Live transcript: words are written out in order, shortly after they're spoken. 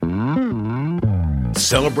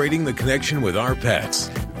celebrating the connection with our pets.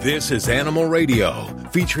 This is Animal Radio,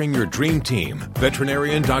 featuring your dream team,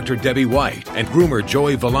 veterinarian Dr. Debbie White and groomer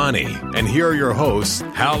Joey Villani. And here are your hosts,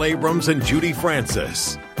 Hal Abrams and Judy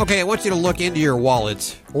Francis. Okay, I want you to look into your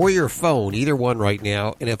wallet or your phone, either one right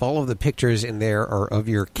now, and if all of the pictures in there are of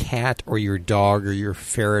your cat or your dog or your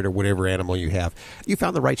ferret or whatever animal you have, you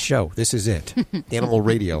found the right show. This is it, Animal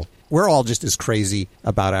Radio. We're all just as crazy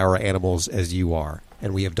about our animals as you are.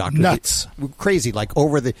 And we have Dr. Nuts. Crazy, like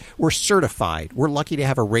we're certified. We're lucky to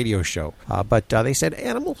have a radio show. But they said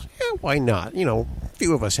animals, yeah, why not? You know,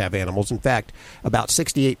 few of us have animals. In fact, about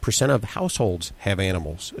 68% of households have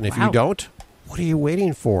animals. And if you don't, what are you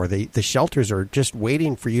waiting for? The shelters are just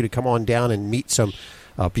waiting for you to come on down and meet some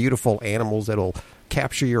beautiful animals that'll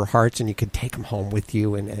capture your hearts, and you can take them home with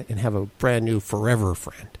you and have a brand new forever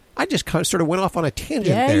friend. I just sort of went off on a tangent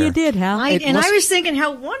there. Yeah, you did, Hal. I was thinking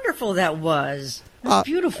how wonderful that was. That's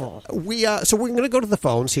beautiful. So we're going to go to the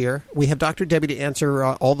phones here. We have Dr. Debbie to answer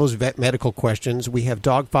all those vet medical questions. We have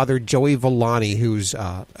dog father Joey Villani, who's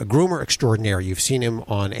a groomer extraordinaire. You've seen him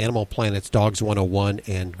on Animal Planet's Dogs 101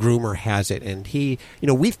 and Groomer Has It. And he,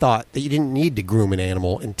 we thought that you didn't need to groom an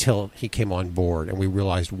animal until he came on board. And we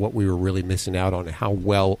realized what we were really missing out on and how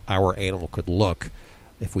well our animal could look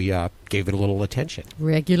if we gave it a little attention.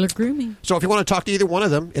 Regular grooming. So if you want to talk to either one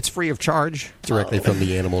of them, it's free of charge directly from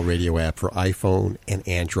the Animal Radio app for iPhone and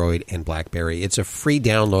Android and BlackBerry. It's a free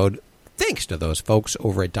download thanks to those folks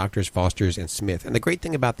over at Doctors Foster's and Smith. And the great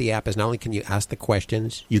thing about the app is not only can you ask the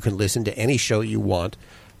questions, you can listen to any show you want,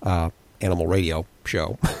 Animal Radio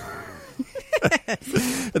show.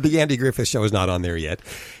 The Andy Griffith Show is not on there yet.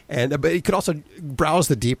 But you could also browse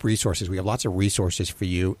the deep resources. We have lots of resources for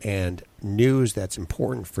you and news that's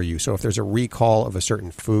important for you. So if there's a recall of a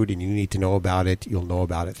certain food and you need to know about it, you'll know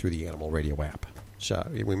about it through the Animal Radio app. So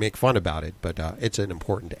we make fun about it, but it's an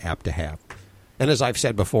important app to have. And as I've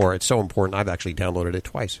said before, it's so important, I've actually downloaded it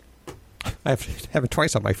twice. I have it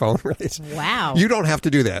twice on my phone. Wow. You don't have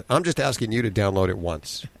to do that. I'm just asking you to download it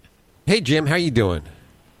once. Hey, Jim, how you doing?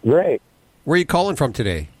 Great. Where are you calling from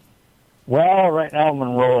today? Well, right now I'm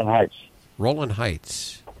in Roland Heights. Roland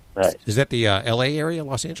Heights. Right. Is that the L.A. area,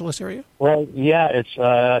 Los Angeles area? Well, yeah, it's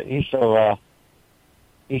east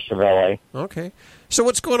of L.A. Okay. So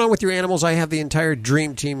what's going on with your animals? I have the entire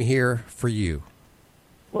dream team here for you.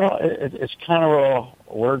 Well, it's kind of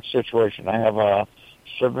a weird situation. I have a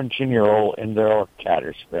 17-year-old indoor cat.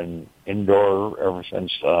 It's been indoor ever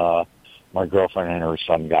since my girlfriend and her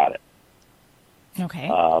son got it. Okay.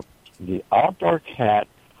 The outdoor cat,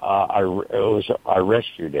 I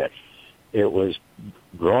rescued it. It was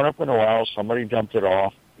growing up in the wild. Somebody dumped it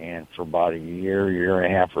off, and for about a year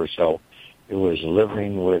and a half or so, it was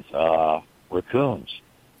living with raccoons.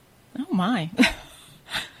 Oh my!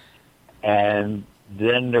 And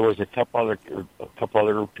then there was a couple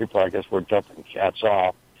other people, I guess, were dumping cats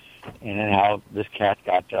off, and then how this cat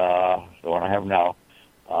got the one I have now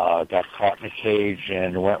got caught in a cage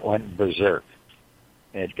and went berserk.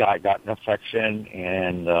 It got an infection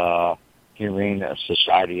in Humane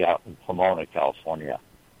Society out in Pomona, California.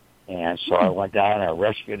 And so I went down, I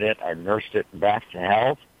rescued it, I nursed it back to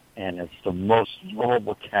health, and it's the most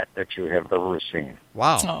lovable cat that you have ever seen.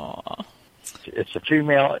 Wow. Aww. It's a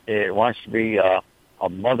female. It wants to be a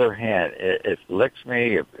mother hen. It licks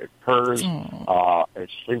me, it purrs, it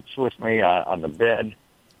sleeps with me on the bed,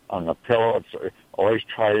 on the pillow. It always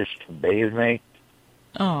tries to bathe me.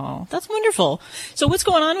 Oh, that's wonderful. So what's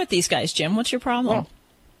going on with these guys, Jim? What's your problem?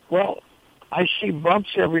 Well, I see bumps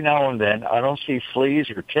every now and then. I don't see fleas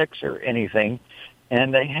or ticks or anything,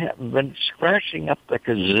 and they have been scratching up the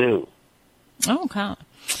kazoo. Oh, God.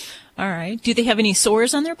 All right. Do they have any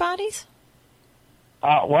sores on their bodies?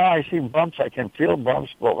 Well, I see bumps. I can feel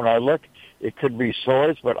bumps, but when I look, it could be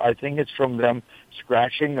sores, but I think it's from them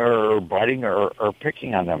scratching or biting or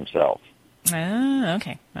picking on themselves. Ah,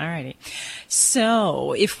 okay. All righty.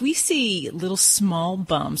 So if we see little small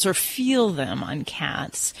bumps or feel them on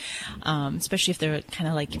cats, especially if they're kind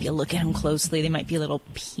of like, if you look at them closely, they might be a little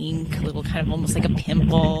pink, a little kind of almost like a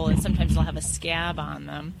pimple, and sometimes they'll have a scab on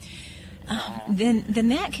them. Then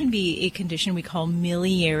that can be a condition we call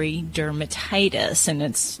miliary dermatitis, and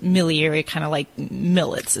it's miliary kind of like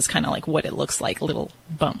millets is kind of like what it looks like, little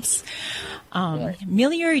bumps.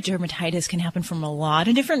 Miliary dermatitis can happen from a lot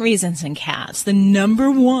of different reasons in cats. The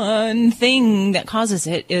number one thing that causes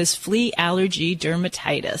it is flea allergy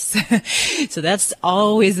dermatitis. So that's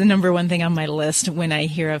always the number one thing on my list when I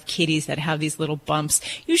hear of kitties that have these little bumps,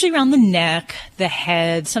 usually around the neck, the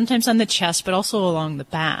head, sometimes on the chest, but also along the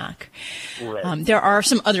back. Right. There are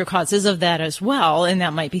some other causes of that as well, and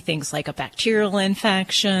that might be things like a bacterial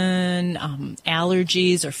infection,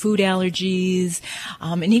 allergies or food allergies,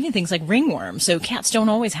 and even things like ringworm. So cats don't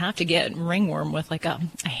always have to get ringworm with like a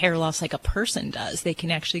hair loss like a person does. They can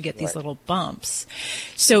actually get these little bumps.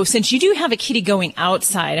 So since you do have a kitty going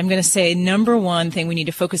outside, I'm going to say number one thing we need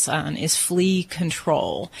to focus on is flea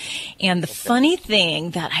control. And the funny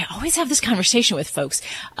thing that I always have this conversation with folks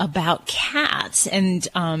about cats, and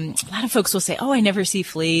a lot of folks will say, oh, I never see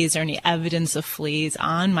fleas or any evidence of fleas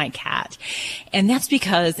on my cat. And that's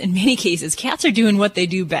because in many cases, cats are doing what they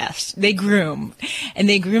do best. They groom, and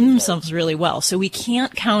they groom themselves really well. So we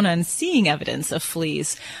can't count on seeing evidence of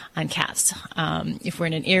fleas on cats. If we're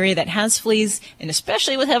in an area that has fleas, and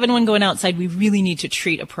especially with having one going outside, we really need to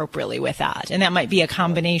treat appropriately with that. And that might be a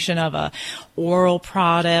combination of a oral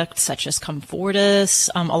product such as Comfortis,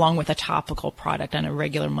 along with a topical product on a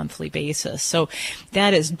regular monthly basis. So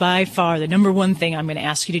that is by far the number one thing I'm going to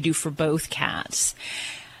ask you to do for both cats.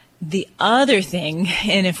 The other thing,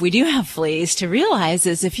 and if we do have fleas, to realize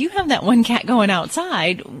is if you have that one cat going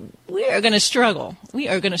outside, we are going to struggle. We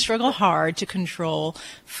are going to struggle hard to control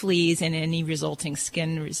fleas and any resulting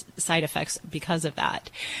skin side effects because of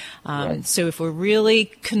that. So if we're really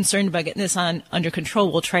concerned about getting this under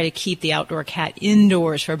control, we'll try to keep the outdoor cat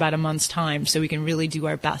indoors for about a month's time so we can really do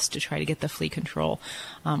our best to try to get the flea control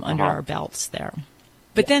under our belts there.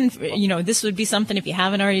 But then, this would be something, if you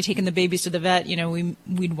haven't already taken the babies to the vet,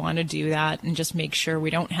 we'd want to do that and just make sure we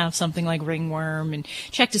don't have something like ringworm and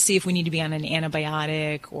check to see if we need to be on an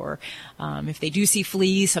antibiotic, or if they do see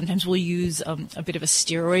fleas, sometimes we'll use a bit of a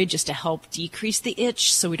steroid just to help decrease the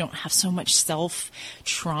itch so we don't have so much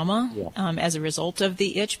self-trauma as a result of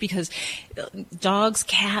the itch, because dogs,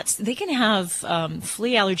 cats, they can have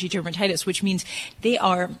flea allergy dermatitis, which means they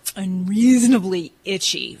are unreasonably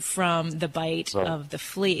itchy from the bite of the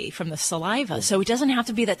flea, from the saliva. So it doesn't have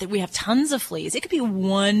to be that we have tons of fleas. It could be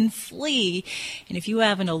one flea. And if you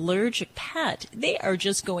have an allergic pet, they are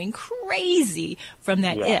just going crazy from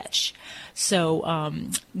that itch. So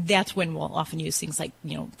that's when we'll often use things like,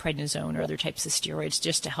 prednisone or other types of steroids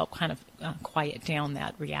just to help kind of quiet down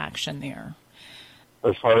that reaction there.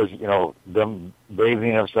 As far as, them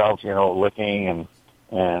bathing themselves, licking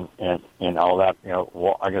and all that,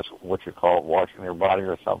 I guess what you call washing their body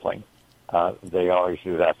or something. They always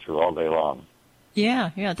do that through all day long.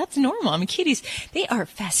 Yeah, that's normal. I mean, kitties, they are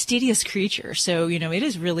fastidious creatures. So, it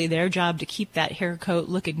is really their job to keep that hair coat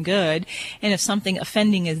looking good. And if something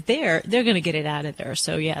offending is there, they're going to get it out of there.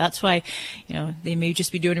 So, that's why, they may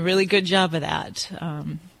just be doing a really good job of that.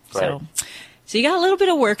 So you got a little bit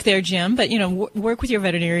of work there, Jim, but, work with your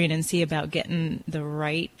veterinarian and see about getting the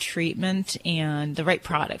right treatment and the right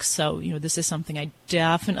products. So, this is something I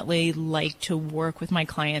definitely like to work with my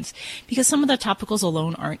clients, because some of the topicals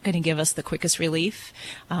alone aren't going to give us the quickest relief,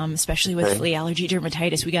 especially with flea allergy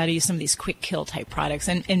dermatitis. We got to use some of these quick kill type products,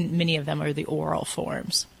 and many of them are the oral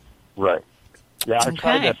forms. Right. Yeah, I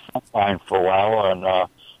tried that Frontline for a while, and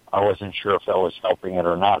I wasn't sure if that was helping it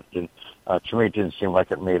or not. To me, it didn't seem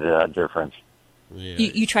like it made a difference. Yeah.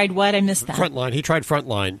 You tried what? I missed that. Frontline. He tried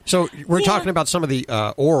Frontline. So we're talking about some of the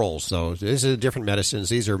orals, though. These are different medicines.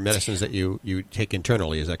 These are medicines that you take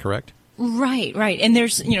internally. Is that correct? Right. And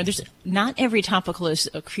there's not every topical is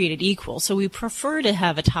created equal. So we prefer to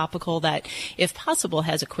have a topical that, if possible,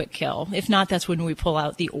 has a quick kill. If not, that's when we pull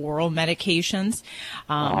out the oral medications,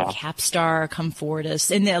 Capstar,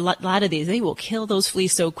 Comfortis, and a lot of these, they will kill those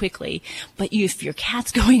fleas so quickly. But if your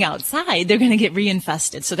cat's going outside, they're going to get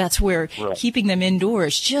reinfested. So that's where keeping them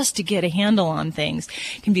indoors just to get a handle on things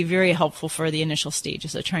can be very helpful for the initial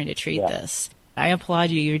stages of trying to treat this. I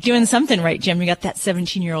applaud you. You're doing something right, Jim. You got that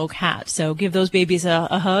 17-year-old cat. So give those babies a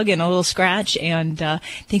hug and a little scratch. And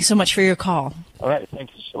thanks so much for your call. All right. Thank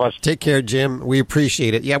you so much. Take care, Jim. We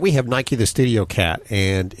appreciate it. Yeah, we have Nike the studio cat,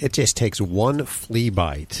 and it just takes one flea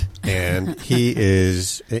bite, and he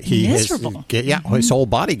miserable. His whole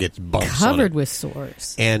body gets bumps covered with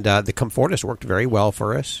sores. And the Comfortis worked very well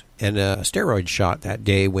for us, and a steroid shot that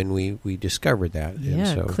day when we discovered that. Yeah, and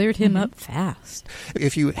so, cleared him up fast.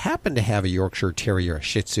 If you happen to have a Yorkshire Terrier, a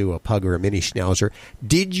Shih Tzu, a Pug, or a Mini Schnauzer,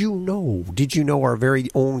 did you know our very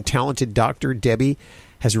own talented Dr. Debbie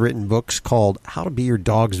has written books called How to Be Your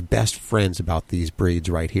Dog's Best Friends about these breeds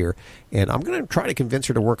right here. And I'm going to try to convince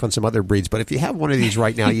her to work on some other breeds. But if you have one of these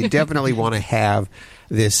right now, you definitely want to have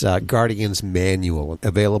this Guardian's Manual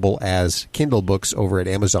available as Kindle books over at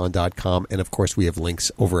Amazon.com. And, of course, we have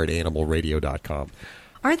links over at AnimalRadio.com.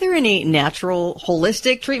 Are there any natural,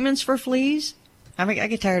 holistic treatments for fleas? I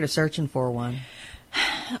get tired of searching for one.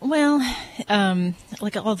 Well,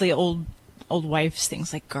 like all the old wives'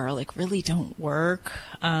 things like garlic really don't work.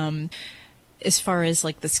 As far as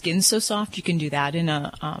like the skin's so soft, you can do that in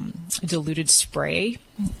a diluted spray,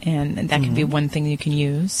 and that can be one thing you can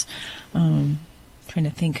use. Trying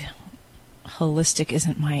to think. Holistic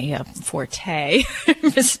isn't my forte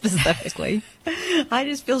specifically. I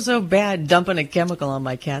just feel so bad dumping a chemical on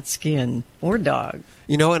my cat's skin or dog.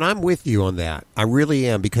 You know, and I'm with you on that. I really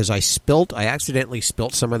am, because I accidentally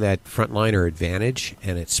spilt some of that Frontliner Advantage,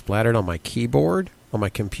 and it splattered on my keyboard on my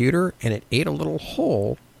computer, and it ate a little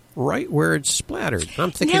hole right where it splattered.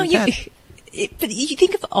 I'm thinking but you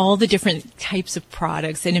think of all the different types of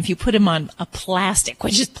products, and if you put them on a plastic,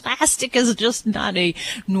 plastic is just not a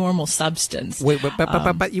normal substance. Wait,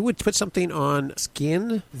 but you would put something on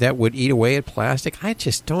skin that would eat away at plastic? I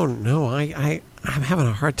just don't know. I'm having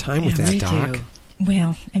a hard time with that, Doc. Too.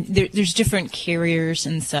 Well, and there's different carriers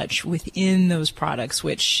and such within those products,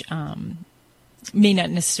 which may not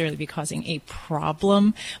necessarily be causing a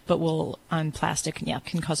problem, but will on plastic,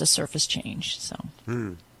 can cause a surface change. So,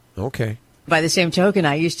 Okay. By the same token,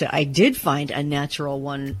 I did find a natural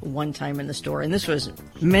one time in the store, and this was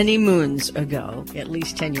many moons ago, at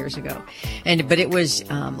least 10 years ago. But it was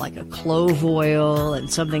like a clove oil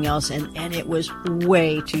and something else, and it was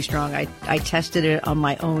way too strong. I tested it on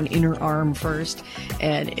my own inner arm first,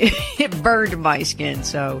 and it burned my skin,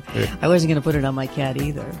 so I wasn't going to put it on my cat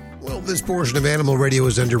either. Well, this portion of Animal Radio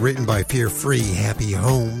is underwritten by Fear-Free Happy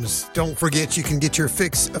Homes. Don't forget you can get your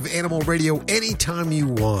fix of Animal Radio anytime you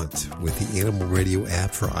want with the Animal Radio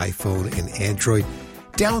app for iPhone and Android.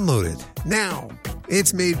 Download it now.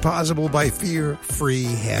 It's made possible by Fear-Free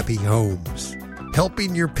Happy Homes,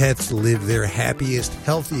 helping your pets live their happiest,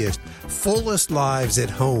 healthiest, fullest lives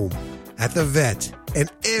at home, at the vet,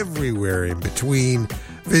 and everywhere in between.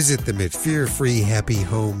 Visit them at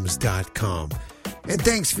fearfreehappyhomes.com. And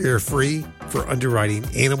thanks, Fear Free, for underwriting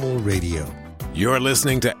Animal Radio. You're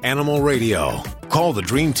listening to Animal Radio. Call the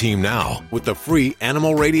Dream Team now with the free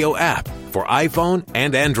Animal Radio app for iPhone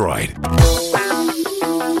and Android.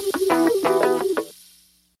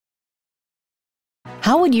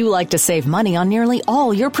 How would you like to save money on nearly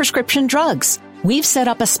all your prescription drugs? We've set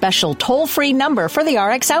up a special toll-free number for the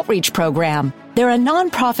RX Outreach Program. They're a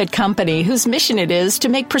nonprofit company whose mission it is to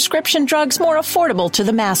make prescription drugs more affordable to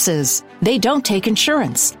the masses. They don't take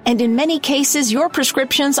insurance, and in many cases, your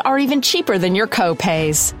prescriptions are even cheaper than your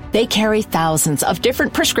co-pays. They carry thousands of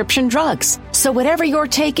different prescription drugs, so whatever you're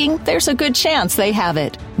taking, there's a good chance they have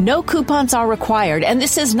it. No coupons are required, and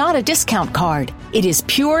this is not a discount card. It is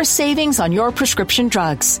pure savings on your prescription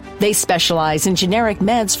drugs. They specialize in generic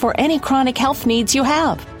meds for any chronic health needs you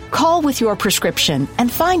have. Call with your prescription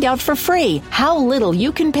and find out for free how little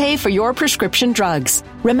you can pay for your prescription drugs.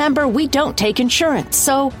 Remember, we don't take insurance,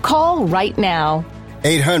 so call right now.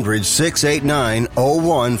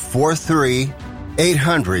 800-689-0143.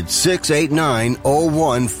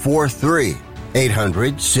 800-689-0143.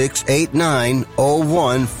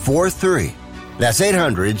 800-689-0143. That's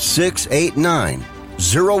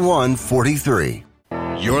 800-689-0143.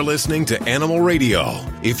 You're listening to Animal Radio.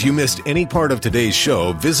 If you missed any part of today's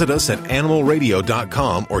show, visit us at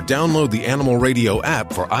animalradio.com or download the Animal Radio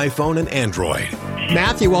app for iPhone and Android.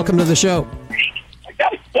 Matthew, welcome to the show. I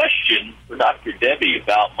got a question for Dr. Debbie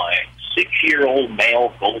about my 6-year-old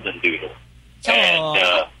male golden doodle.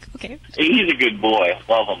 And okay. He's a good boy. I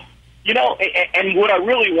love him. You know, and what I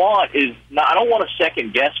really want is, I don't want to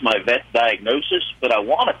second guess my vet diagnosis, but I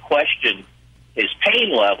want to question his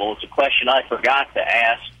pain level. It's a question I forgot to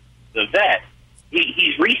ask the vet.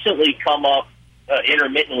 He's recently come up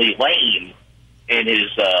intermittently lame in his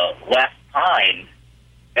left hind,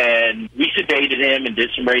 and we sedated him and did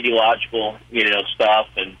some radiological, stuff,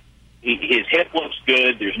 and his hip looks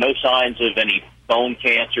good. There's no signs of any bone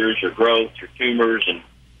cancers or growth or tumors,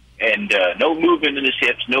 and no movement in his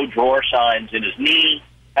hips, no drawer signs in his knee.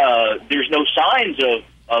 There's no signs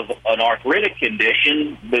of an arthritic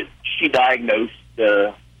condition, but she diagnosed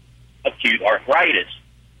acute arthritis.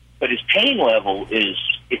 But his pain level it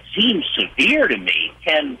seems severe to me.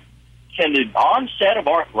 Can the onset of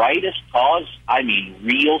arthritis cause,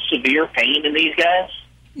 real severe pain in these guys?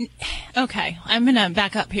 Okay, I'm going to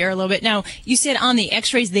back up here a little bit. Now, you said on the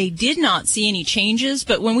x-rays they did not see any changes,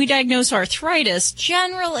 but when we diagnose arthritis,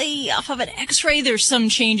 generally off of an x-ray there's some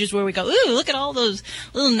changes where we go, ooh, look at all those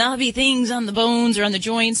little knobby things on the bones or on the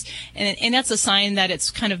joints, and that's a sign that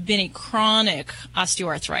it's kind of been a chronic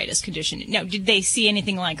osteoarthritis condition. Now, did they see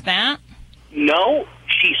anything like that? No,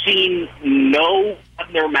 she's seen no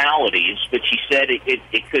abnormalities, but she said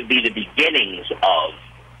it could be the beginnings of.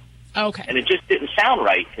 Okay. And it just didn't sound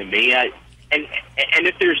right to me. And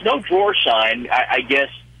if there's no drawer sign, I guess,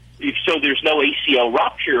 so there's no ACL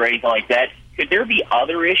rupture or anything like that, could there be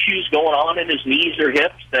other issues going on in his knees or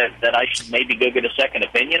hips that I should maybe go get a second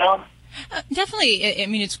opinion on? Definitely. I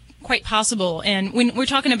mean, it's quite possible. And when we're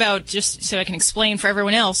talking about, just so I can explain for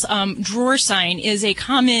everyone else, drawer sign is a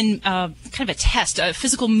common kind of a test, a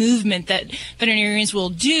physical movement that veterinarians will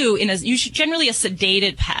do in generally a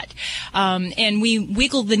sedated pet. And we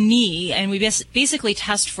wiggle the knee, and we basically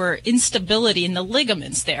test for instability in the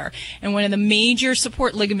ligaments there. And one of the major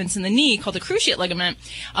support ligaments in the knee, called the cruciate ligament,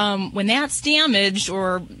 when that's damaged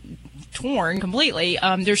or torn completely,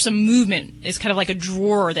 there's some movement. It's kind of like a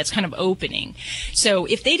drawer that's kind of opening. So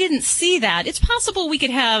if they didn't see that, it's possible we could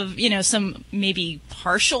have, some maybe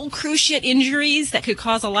partial cruciate injuries that could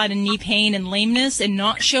cause a lot of knee pain and lameness and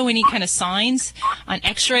not show any kind of signs on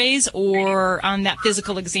x-rays or on that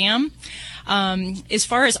physical exam. As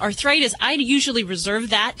far as arthritis, I usually reserve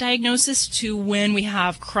that diagnosis to when we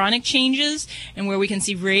have chronic changes and where we can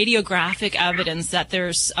see radiographic evidence that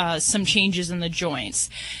there's some changes in the joints.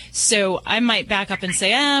 So I might back up and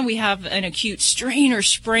say, we have an acute strain or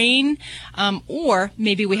sprain, or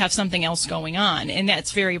maybe we have something else going on, and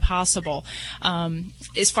that's very possible.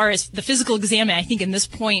 As far as the physical exam, I think in this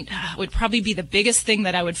point would probably be the biggest thing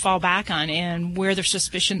that I would fall back on, and where their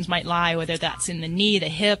suspicions might lie, whether that's in the knee, the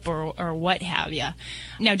hip, or what have you.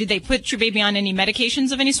 Now, did they put your baby on any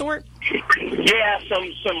medications of any sort? Yeah,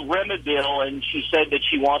 some Rimadyl, and she said that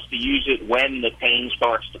she wants to use it when the pain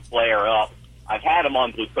starts to flare up. I've had him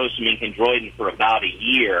on glucosamine chondroitin for about a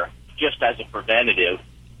year, just as a preventative,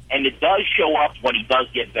 and it does show up when he does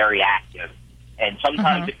get very active. And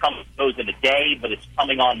sometimes it goes in a day, but it's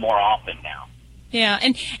coming on more often now. Yeah,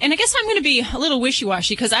 and I guess I'm going to be a little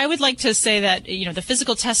wishy-washy because I would like to say that, the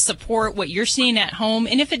physical tests support what you're seeing at home.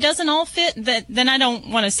 And if it doesn't all fit, then I don't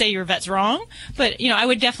want to say your vet's wrong. But, I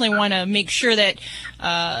would definitely want to make sure that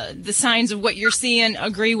the signs of what you're seeing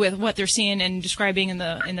agree with what they're seeing and describing in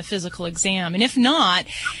the physical exam. And if not,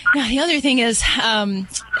 the other thing is, a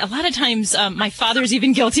lot of times, my father's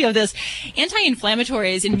even guilty of this,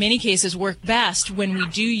 anti-inflammatories in many cases work best when we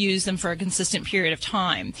do use them for a consistent period of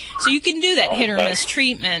time. So you can do that hit or miss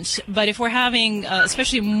treatment, but if we're having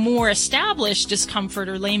especially more established discomfort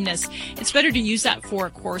or lameness, it's better to use that for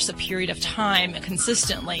a period of time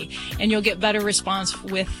consistently, and you'll get better response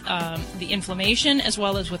with the inflammation as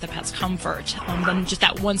well as with the pet's comfort than just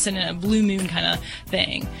that once in a blue moon kind of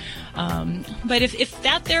thing. But if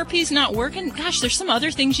that therapy is not working, gosh, there's some other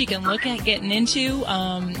things you can look at getting into.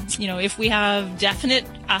 If we have definite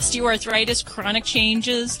osteoarthritis, chronic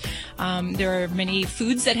changes, there are many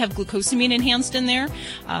foods that have glucosamine enhanced in there.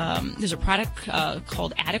 There's a product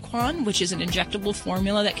called Adequan, which is an injectable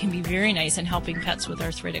formula that can be very nice in helping pets with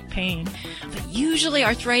arthritic pain. But usually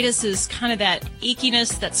arthritis is kind of that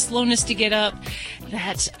achiness, that slowness to get up,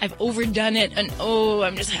 that I've overdone it, and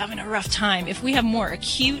I'm just having a rough time. If we have more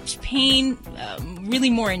acute pain, really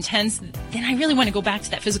more intense, then I really want to go back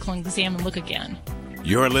to that physical exam and look again.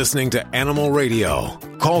 You're listening to Animal Radio.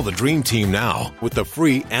 Call the Dream Team now with the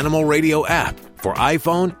free Animal Radio app for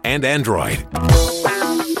iPhone and Android.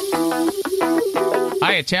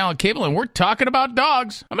 Hi, it's Alan Cable, and we're talking about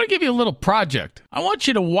dogs. I'm going to give you a little project. I want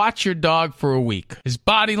you to watch your dog for a week. His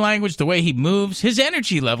body language, the way he moves, his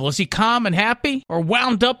energy level. Is he calm and happy or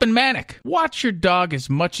wound up and manic? Watch your dog as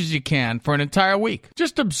much as you can for an entire week.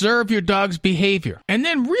 Just observe your dog's behavior and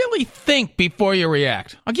then really think before you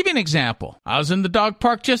react. I'll give you an example. I was in the dog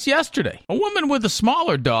park just yesterday. A woman with a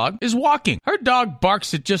smaller dog is walking. Her dog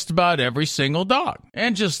barks at just about every single dog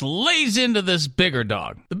and just lays into this bigger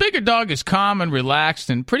dog. The bigger dog is calm and relaxed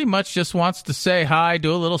and pretty much just wants to say hi,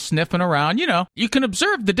 do a little sniffing around. You can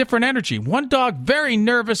observe the different energy. One dog, very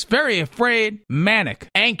nervous, very afraid, manic,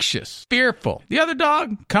 anxious, fearful. The other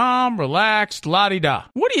dog, calm, relaxed, la-di-da.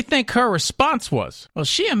 What do you think her response was? Well,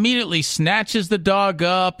 she immediately snatches the dog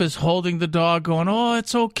up, is holding the dog, going, "Oh,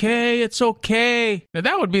 it's okay, it's okay." Now,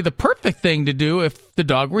 that would be the perfect thing to do if the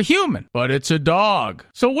dog were human, but it's a dog.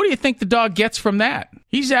 So what do you think the dog gets from that?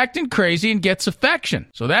 He's acting crazy and gets affection.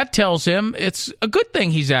 So that tells him it's a good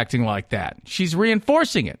thing he's acting like that. She's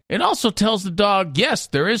reinforcing it. It also tells the dog, yes,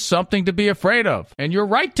 there is something to be afraid of, and you're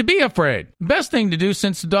right to be afraid. The best thing to do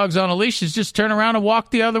since the dog's on a leash is just turn around and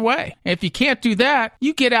walk the other way. And if you can't do that,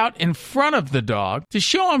 you get out in front of the dog to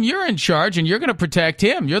show him you're in charge and you're going to protect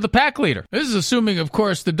him. You're the pack leader. This is assuming, of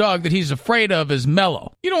course, the dog that he's afraid of is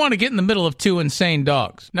mellow. You don't want to get in the middle of two insane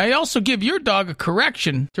dogs. Now, you also give your dog a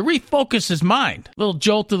correction to refocus his mind. Little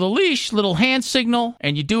jolt of the leash, little hand signal,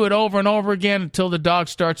 and you do it over and over again until the dog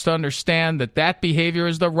starts to understand that that behavior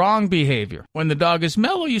is the wrong behavior. When the dog is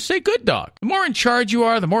mellow, you say, good dog. The more in charge you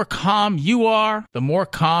are, the more calm you are, the more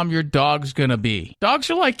calm your dog's going to be. Dogs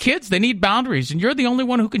are like kids. They need boundaries, and you're the only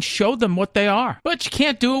one who can show them what they are. But you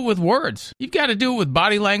can't do it with words. You've got to do it with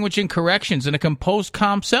body language and corrections and a composed,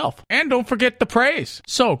 calm self. And don't forget the praise.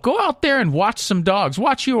 So go out there and watch some dogs.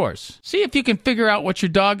 Watch yours. See if you can figure out what your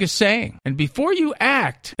dog is saying. And before you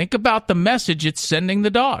act, think about the message it's sending the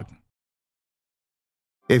dog.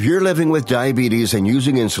 If you're living with diabetes and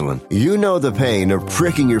using insulin, you know the pain of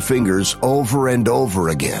pricking your fingers over and over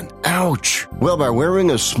again. Ouch! Well, by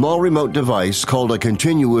wearing a small remote device called a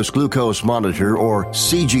continuous glucose monitor, or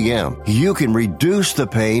CGM, you can reduce the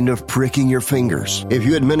pain of pricking your fingers. If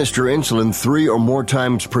you administer insulin 3 or more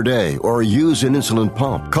times per day or use an insulin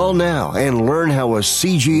pump, call now and learn how a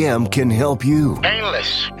CGM can help you.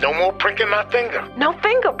 Painless. No more pricking my finger. No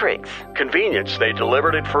finger pricks. Convenience. They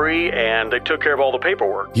delivered it free and they took care of all the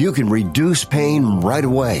paperwork. You can reduce pain right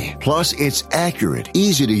away. Plus, it's accurate,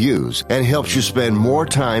 easy to use, and helps you spend more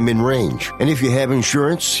time in range. And if you have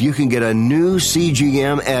insurance, you can get a new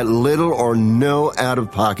CGM at little or no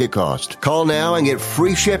out-of-pocket cost. Call now and get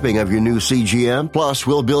free shipping of your new CGM. Plus,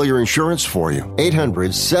 we'll bill your insurance for you.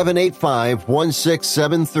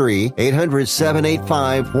 800-785-1673.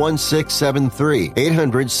 800-785-1673.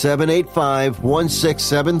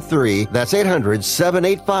 800-785-1673. That's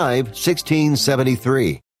 800-785-1673.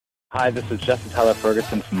 Hi, this is Jesse Tyler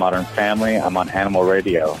Ferguson from Modern Family. I'm on Animal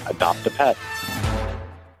Radio. Adopt a pet.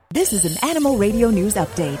 This is an Animal Radio News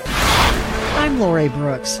Update. I'm Lori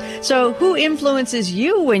Brooks. So who influences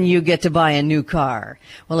you when you get to buy a new car?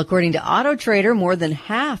 Well, according to Auto Trader, more than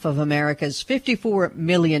half of America's 54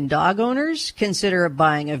 million dog owners consider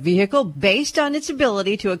buying a vehicle based on its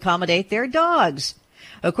ability to accommodate their dogs.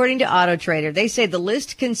 According to Auto Trader, they say the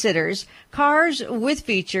list considers cars with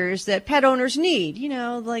features that pet owners need, you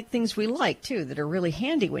know, like things we like, too, that are really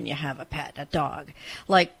handy when you have a pet, a dog,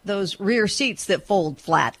 like those rear seats that fold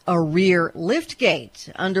flat, a rear lift gate,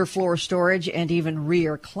 underfloor storage, and even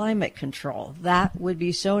rear climate control. That would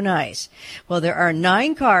be so nice. Well, there are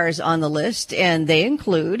 9 cars on the list, and they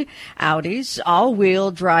include Audi's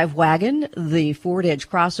all-wheel drive wagon, the Ford Edge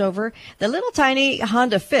crossover, the little tiny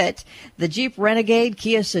Honda Fit, the Jeep Renegade,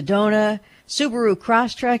 Kia Sedona, Subaru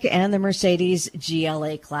Crosstrek, and the Mercedes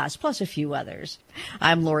GLA class, plus a few others.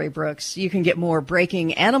 I'm Lori Brooks. You can get more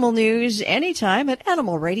breaking animal news anytime at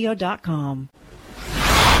animalradio.com.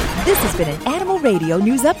 This has been an Animal Radio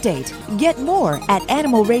News Update. Get more at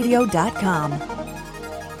animalradio.com.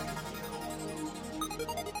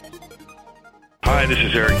 Hi, this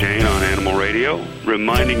is Eric Dane on Animal Radio,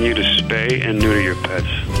 reminding you to spay and neuter your pets.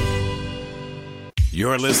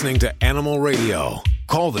 You're listening to Animal Radio.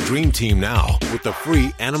 Call the Dream Team now with the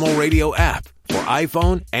free Animal Radio app for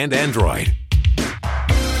iPhone and Android.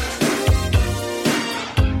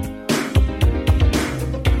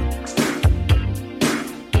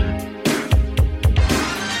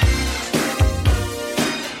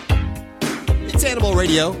 It's Animal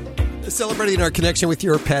Radio, celebrating our connection with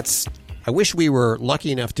your pets. I wish we were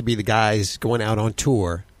lucky enough to be the guys going out on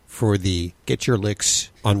tour for the Get Your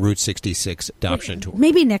Licks on Route 66 adoption tour.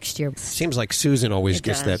 Maybe next year. Seems like Susan always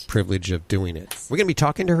gets that privilege of doing it. We're going to be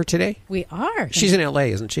talking to her today. We are. She's in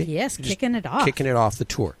L.A., isn't she? Yes, kicking it off. Kicking it off the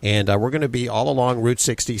tour. And we're going to be all along Route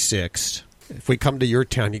 66. If we come to your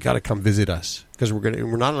town, you got to come visit us, because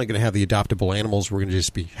we're not only going to have the adoptable animals, we're going to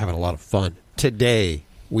just be having a lot of fun. Today,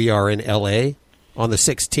 we are in L.A. On the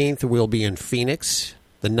 16th, we'll be in Phoenix.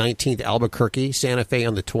 The 19th, Albuquerque, Santa Fe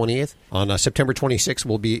on the 20th. On September 26th,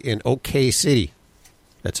 we'll be in OK City.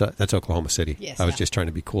 That's Oklahoma City. Yes, I was just trying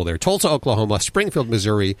to be cool there. Tulsa, Oklahoma, Springfield,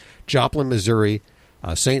 Missouri, Joplin, Missouri,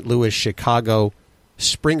 St. Louis, Chicago,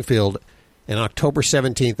 Springfield. And October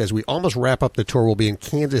 17th, as we almost wrap up the tour, we'll be in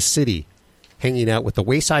Kansas City, hanging out with the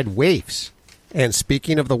Wayside Waifs. And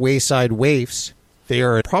speaking of the Wayside Waifs, they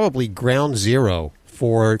are probably ground zero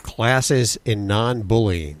for classes in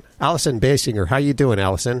non-bullying. Allison Basinger, how you doing,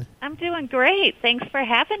 Allison? I'm doing great. Thanks for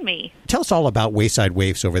having me. Tell us all about Wayside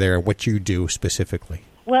Waifs over there and what you do specifically.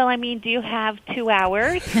 Well, I mean, do you have 2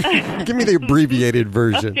 hours? Give me the abbreviated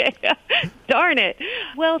version. Okay. Darn it.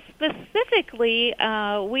 Well, specifically,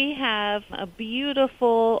 we have a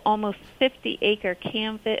beautiful, almost 50-acre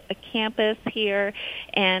campus here,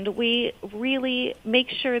 and we really make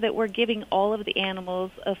sure that we're giving all of the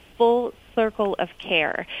animals a full circle of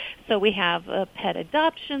care. So we have pet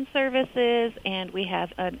adoption services, and we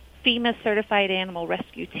have a FEMA-certified animal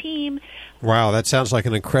rescue team. Wow, that sounds like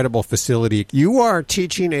an incredible facility. You are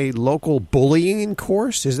teaching a local bullying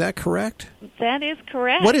course, is that correct? That is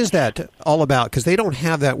correct. What is that all about? Because they don't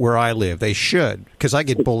have that where I live. They should, because I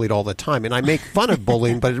get bullied all the time. And I make fun of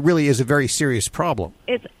bullying, but it really is a very serious problem.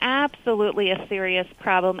 It's absolutely a serious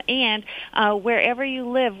problem. And wherever you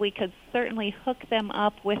live, we could certainly hook them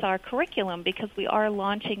up with our curriculum because we are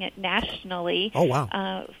launching it nationally. Oh,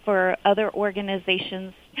 wow. For other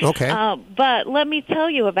organizations. Okay. But let me tell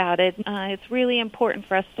you about it. It's really important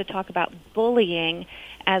for us to talk about bullying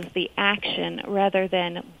as the action rather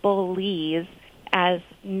than bullies as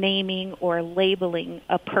naming or labeling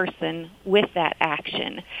a person with that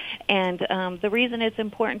action. And the reason it's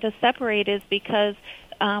important to separate is because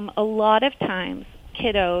a lot of times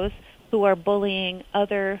kiddos who are bullying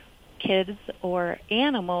other kids or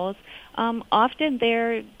animals, often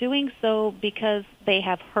they're doing so because they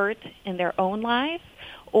have hurt in their own lives,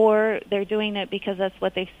 or they're doing it because that's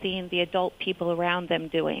what they've seen the adult people around them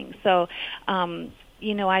doing. So,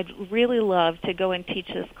 I'd really love to go and teach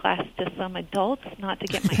this class to some adults, not to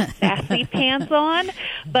get my sassy pants on.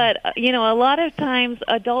 But, a lot of times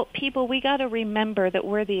adult people, we got to remember that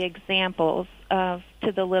we're the examples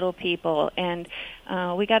to the little people. And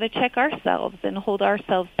we got to check ourselves and hold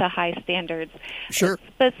ourselves to high standards. Sure.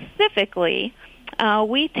 Specifically,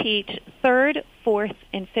 we teach 3rd, 4th,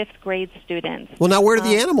 and 5th grade students. Well, now where do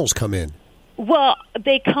the animals come in? Well,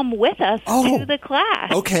 they come with us to the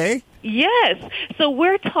class. Okay. Yes. So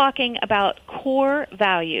we're talking about core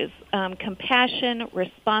values, compassion,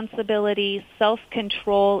 responsibility,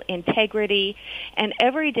 self-control, integrity. And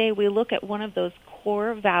every day we look at one of those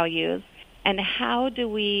core values and how do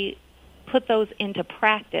we put those into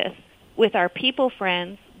practice with our people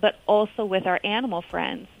friends, but also with our animal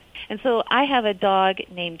friends. And so I have a dog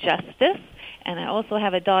named Justice, and I also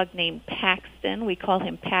have a dog named Paxton. We call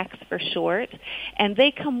him Pax for short. And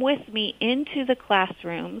they come with me into the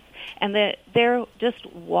classrooms, and they're just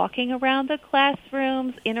walking around the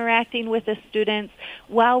classrooms, interacting with the students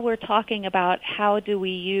while we're talking about how do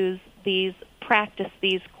we practice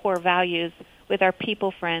these core values with our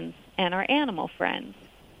people friends and our animal friends.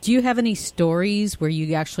 Do you have any stories where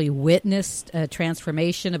you actually witnessed a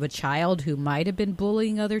transformation of a child who might have been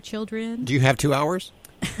bullying other children? Do you have 2 hours?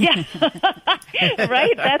 Yeah,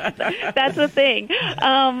 right? That's the thing.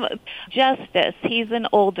 Justice, he's an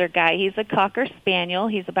older guy. He's a Cocker Spaniel.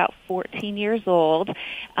 He's about 14 years old,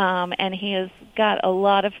 and he has got a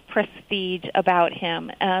lot of prestige about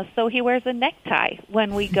him. So he wears a necktie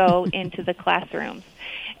when we go into the classrooms.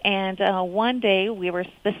 And one day we were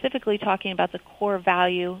specifically talking about the core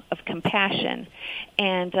value of compassion.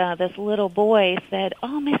 And this little boy said,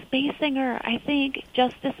 "Oh, Miss Basinger, I think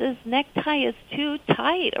Justice's necktie is too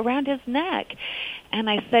tight around his neck." And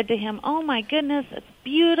I said to him, "Oh, my goodness, it's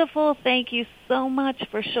beautiful. Thank you so much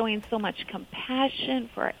for showing so much compassion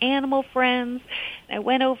for our animal friends." And I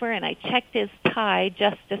went over and I checked his tie,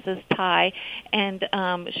 Justice's tie, and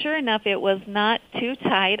sure enough, it was not too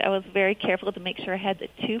tight. I was very careful to make sure I had the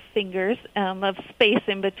 2 fingers of space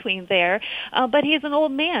in between there. But he's an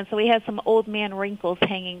old man, so he has some old man wrinkles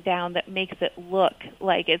hanging down that makes it look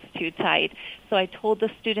like it's too tight. So I told the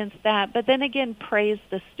students that, but then again praised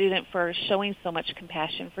the student for showing so much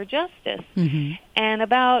compassion for Justice. Mm-hmm. And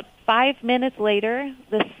about 5 minutes later,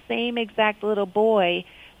 the same exact little boy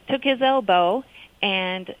took his elbow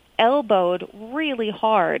and elbowed really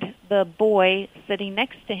hard the boy sitting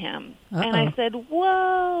next to him. Uh-oh. And I said,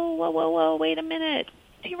 whoa, wait a minute.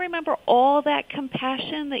 Do you remember all that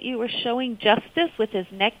compassion that you were showing Justice with his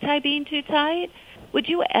necktie being too tight? Would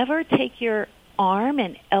you ever take your arm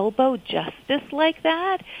and elbow Justice like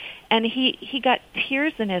that? And he got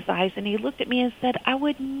tears in his eyes, and he looked at me and said, "I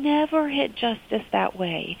would never hit Justice that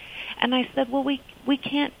way." And I said, "Well, we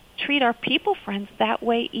can't treat our people friends that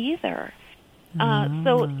way either."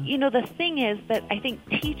 So, the thing is that I think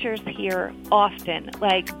teachers hear often,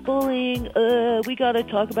 like, bullying, we got to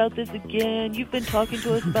talk about this again. You've been talking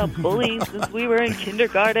to us about bullying since we were in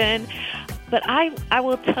kindergarten. But I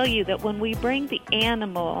will tell you that when we bring the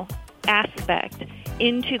animal aspect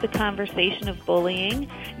into the conversation of bullying,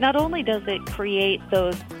 not only does it create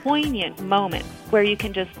those poignant moments where you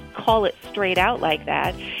can just call it straight out like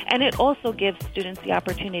that. And it also gives students the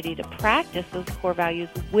opportunity to practice those core values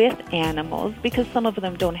with animals, because some of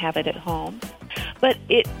them don't have it at home. But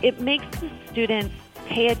it makes the students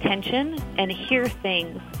pay attention and hear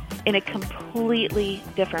things in a completely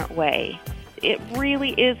different way. It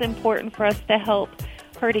really is important for us to help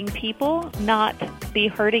hurting people not be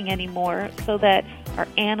hurting anymore, so that our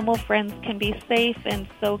animal friends can be safe, and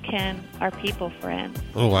so can our people friends.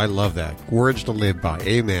 Oh, I love that. Words to live by.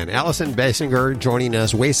 Amen. Allison Basinger joining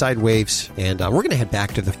us, Wayside Waves, and we're going to head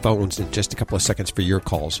back to the phones in just a couple of seconds for your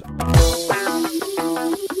calls.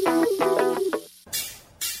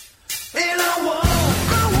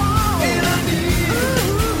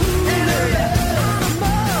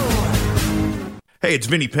 Hey, it's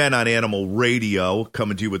Vinny Penn on Animal Radio,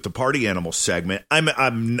 coming to you with the Party Animal segment.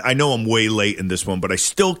 I know I'm way late in this one, but I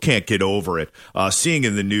still can't get over it. Seeing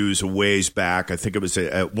in the news a ways back, I think it was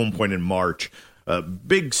at one point in March, a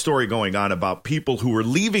big story going on about people who were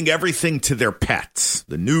leaving everything to their pets.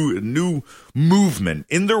 The new movement.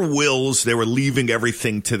 In their wills, they were leaving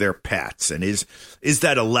everything to their pets. And is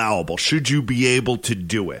that allowable? Should you be able to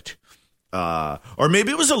do it? Or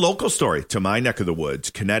maybe it was a local story to my neck of the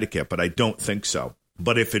woods, Connecticut, but I don't think so.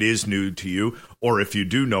 But if it is new to you, or if you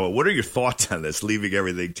do know it, what are your thoughts on this, leaving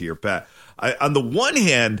everything to your pet? On the one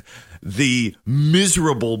hand, the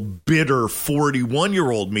miserable, bitter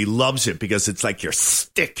 41-year-old me loves it, because it's like you're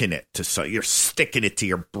sticking it to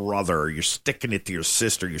your brother, you're sticking it to your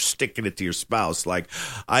sister, you're sticking it to your spouse. Like,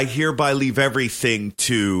 I hereby leave everything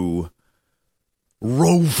to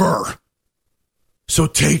Rover. So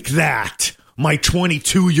take that. My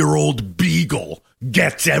 22-year-old beagle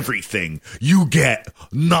gets everything. You get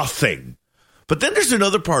nothing. But then there's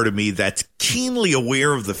another part of me that's keenly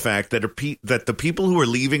aware of the fact that the people who are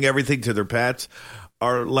leaving everything to their pets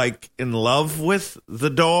are like in love with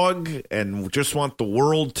the dog and just want the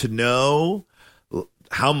world to know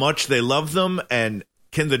how much they love them. And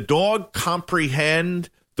can the dog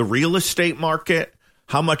comprehend the real estate market,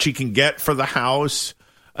 how much he can get for the house?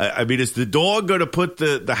 I mean, is the dog going to put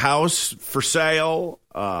the house for sale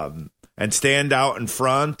and stand out in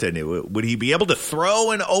front? And would he be able to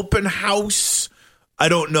throw an open house? I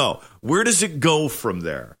don't know. Where does it go from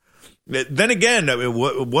there? Then again, I mean,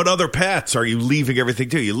 what other pets are you leaving everything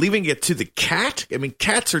to? Are you leaving it to the cat? I mean,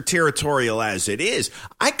 cats are territorial as it is.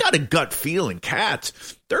 I got a gut feeling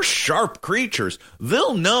cats, they're sharp creatures.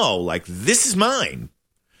 They'll know, like, this is mine.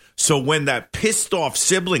 So when that pissed off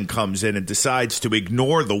sibling comes in and decides to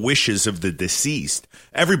ignore the wishes of the deceased,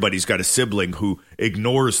 everybody's got a sibling who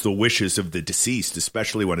ignores the wishes of the deceased,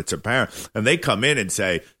 especially when it's a parent. And they come in and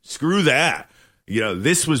say, screw that. You know,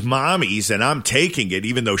 this was mommy's and I'm taking it,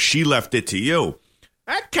 even though she left it to you.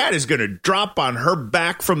 That cat is going to drop on her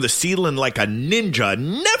back from the ceiling like a ninja.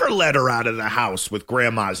 Never let her out of the house with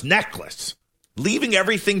grandma's necklace. Leaving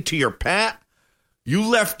everything to your pet? You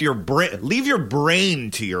left your brain. Leave your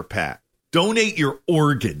brain to your pet. Donate your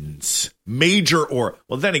organs. Well,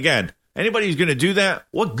 then again, anybody who's going to do that,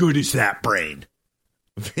 what good is that brain?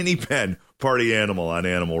 Vinny Penn, Party Animal on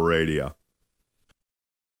Animal Radio.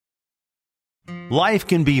 Life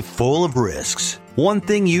can be full of risks. One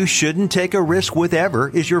thing you shouldn't take a risk with ever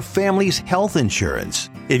is your family's health insurance.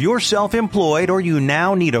 If you're self-employed or you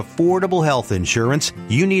now need affordable health insurance,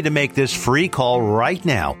 you need to make this free call right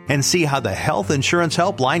now and see how the Health Insurance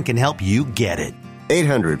Helpline can help you get it.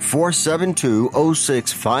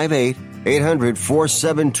 800-472-0658.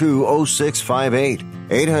 800-472-0658.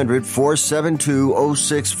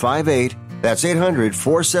 800-472-0658. That's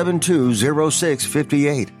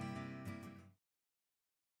 800-472-0658.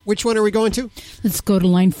 Which one are we going to? Let's go to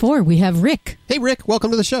line 4. We have Rick. Hey, Rick. Welcome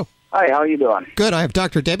to the show. Hi, how you doing? Good. I have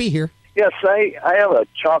Dr. Debbie here. Yes, I have a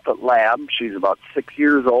chocolate lab. She's about 6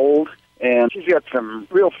 years old, and she's got some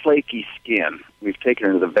real flaky skin. We've taken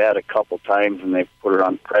her to the vet a couple times, and they've put her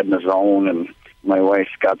on prednisone, and my wife's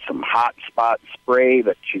got some hot spot spray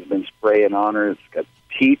that she's been spraying on her. It's got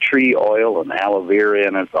tea tree oil and aloe vera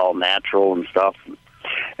in it. It's all natural and stuff.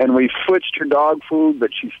 And we've switched her dog food, but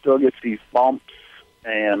she still gets these bumps,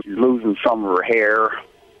 and she's losing some of her hair,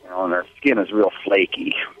 and her skin is real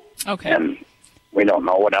flaky. Okay. And we don't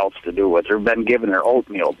know what else to do with her. We've been giving her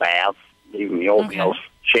oatmeal baths, leaving the oatmeal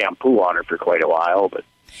shampoo on her for quite a while. But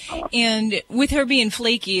and with her being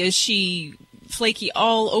flaky, is she flaky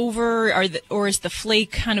all over, or is the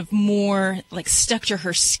flake kind of more like stuck to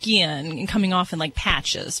her skin and coming off in like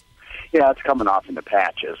patches? Yeah, it's coming off into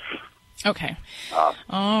patches. Okay.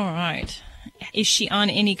 All right. Is she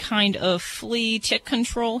on any kind of flea tick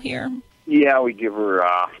control here? Yeah, we give her,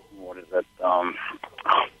 what is it?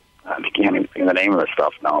 I can't even think of the name of the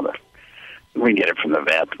stuff now. We can get it from the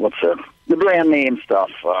vet. What's the the brand name stuff.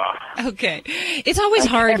 Okay. It's always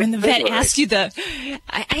hard when the vet asks you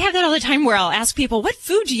I have that all the time where I'll ask people, what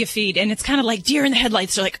food do you feed? And it's kind of like deer in the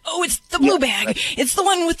headlights. They're like, oh, it's the blue bag. Right. It's the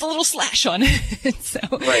one with the little slash on it. So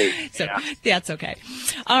that's okay.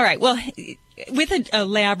 All right. Well, with a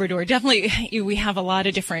Labrador, definitely we have a lot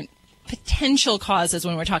of different potential causes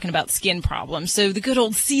when we're talking about skin problems. So the good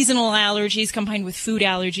old seasonal allergies combined with food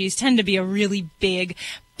allergies tend to be a really big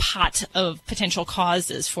pot of potential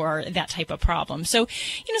causes for that type of problem. So,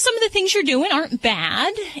 some of the things you're doing aren't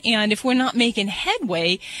bad. And if we're not making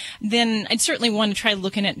headway, then I'd certainly want to try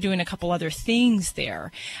looking at doing a couple other things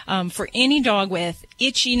there. For any dog with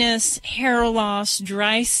itchiness, hair loss,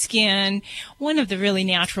 dry skin, one of the really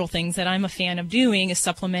natural things that I'm a fan of doing is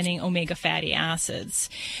supplementing omega fatty acids.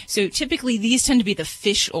 So typically these tend to be the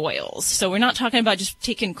fish oils. So we're not talking about just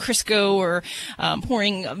taking Crisco or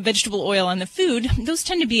pouring vegetable oil on the food. Those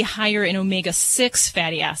tend to be higher in omega-6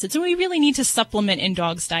 fatty acids. And we really need to supplement in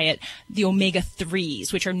dogs' diet the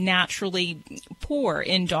omega-3s, which are naturally poor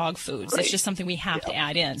in dog foods. Right. It's just something we have to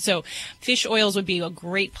add in. So fish oils would be a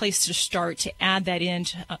great place to start to add that in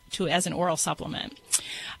to as an oral supplement.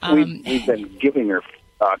 We've been giving her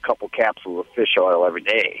a couple capsules of fish oil every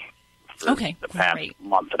day for the past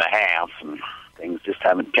month and a half, and things just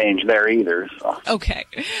haven't changed there either. So. Okay.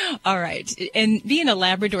 All right. And being a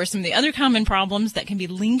Labrador, some of the other common problems that can be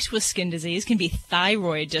linked with skin disease can be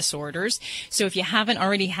thyroid disorders. So if you haven't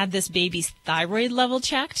already had this baby's thyroid level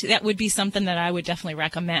checked, that would be something that I would definitely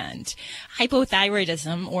recommend.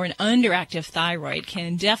 Hypothyroidism or an underactive thyroid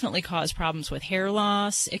can definitely cause problems with hair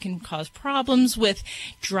loss. It can cause problems with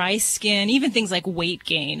dry skin, even things like weight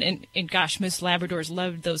gain. And gosh, most Labradors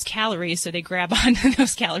love those calories, so they grab onto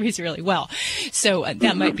those calories really well. So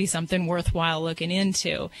that might be something worthwhile looking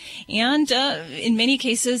into. And in many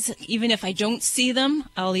cases, even if I don't see them,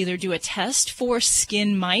 I'll either do a test for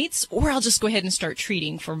skin mites or I'll just go ahead and start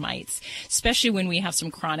treating for mites, especially when we have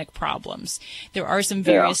some chronic problems. There are some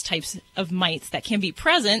various types of mites that can be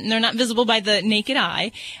present, and they're not visible by the naked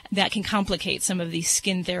eye, that can complicate some of these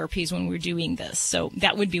skin therapies when we're doing this. So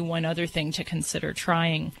that would be one other thing to consider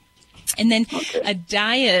trying. And then a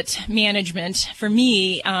diet management, for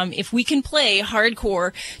me, if we can play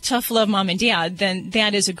hardcore tough love mom and dad, then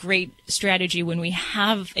that is a great strategy when we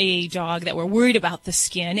have a dog that we're worried about the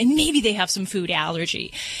skin and maybe they have some food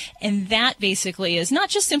allergy. And that basically is not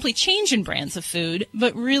just simply changing brands of food,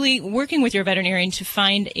 but really working with your veterinarian to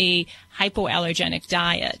find a hypoallergenic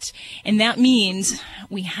diet. And that means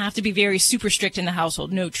we have to be very super strict in the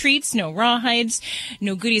household. No treats, no rawhides,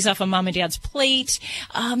 no goodies off of mom and dad's plate,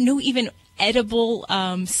 no even edible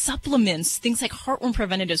supplements, things like heartworm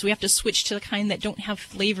preventatives. We have to switch to the kind that don't have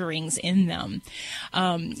flavorings in them.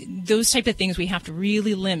 Those type of things we have to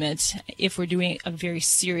really limit if we're doing a very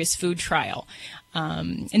serious food trial.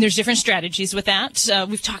 And there's different strategies with that.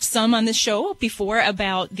 We've talked some on this show before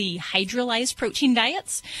about the hydrolyzed protein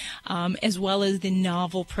diets, as well as the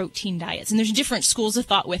novel protein diets. And there's different schools of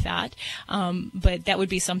thought with that. But that would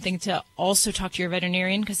be something to also talk to your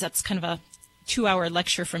veterinarian, because that's kind of a 2-hour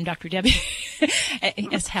lecture from Dr. Debbie.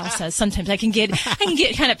 As Hal says, sometimes I can get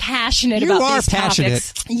kind of passionate about these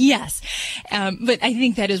topics. Yes. But I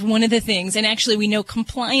think that is one of the things. And actually, we know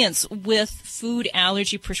compliance with food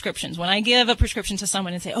allergy prescriptions. When I give a prescription to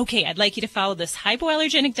someone and say, okay, I'd like you to follow this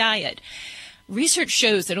hypoallergenic diet, research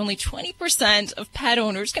shows that only 20% of pet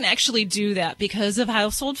owners can actually do that because of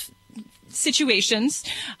household situations,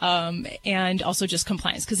 and also just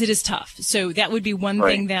compliance, because it is tough. So that would be one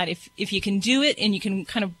thing that if you can do it and you can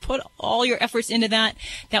kind of put all your efforts into that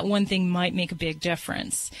one thing might make a big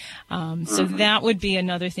difference. So that would be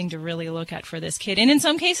another thing to really look at for this kid. And in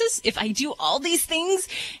some cases, if I do all these things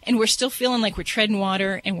and we're still feeling like we're treading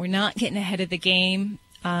water and we're not getting ahead of the game,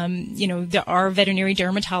 there are veterinary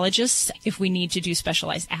dermatologists if we need to do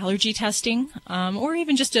specialized allergy testing, or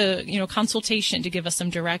even just a, consultation to give us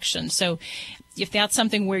some direction. So if that's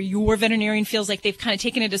something where your veterinarian feels like they've kind of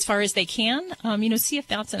taken it as far as they can, see if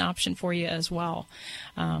that's an option for you as well.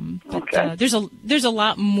 But there's a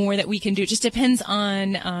lot more that we can do. It just depends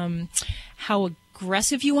on how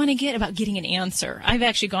aggressive you want to get about getting an answer. I've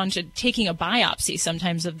actually gone to taking a biopsy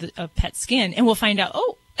sometimes of pet skin, and we'll find out,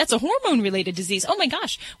 that's a hormone-related disease. Oh, my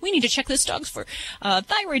gosh, we need to check this dog for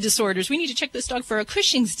thyroid disorders. We need to check this dog for a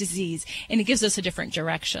Cushing's disease. And it gives us a different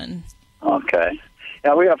direction. Okay.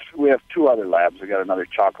 Yeah, we have 2 other labs. We got another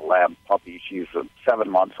chocolate lab puppy. She's 7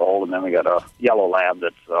 months old. And then we got a yellow lab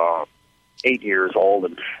that's 8 years old.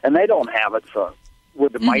 And they don't have it. So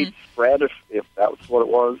would the mites spread if that was what it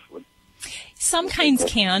was? Some kinds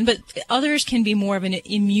can, but others can be more of an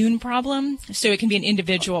immune problem, so it can be an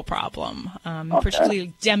individual problem.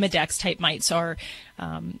 Particularly Demodex type mites are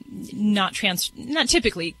not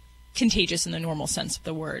typically contagious in the normal sense of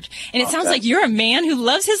the word. And it sounds like you're a man who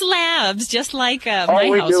loves his labs, just like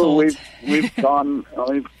my household. Do. We've gone.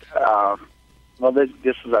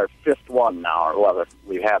 This is our fifth one now. Or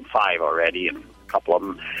we've had 5 already, and a couple of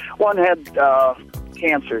them. One had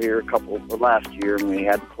cancer here last year, and we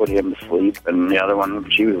had to put him to sleep. And the other one,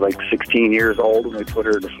 she was like 16 years old, and we put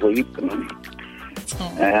her to sleep.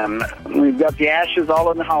 And we've got the ashes all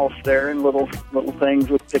in the house there, and little things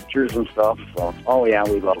with pictures and stuff. So,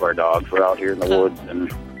 we love our dogs. We're out here in the woods,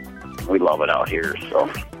 and we love it out here.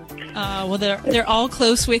 So, well, they're all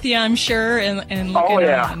close with you, I'm sure, and looking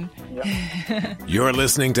on. Yeah. You're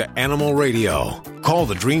listening to Animal Radio. Call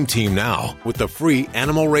the Dream Team now with the free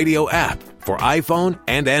Animal Radio app for iPhone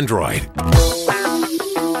and Android.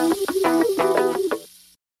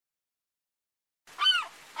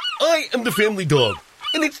 I am the family dog,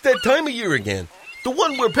 and it's that time of year again. The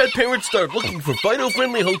one where pet parents start looking for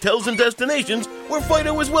Fido-friendly hotels and destinations where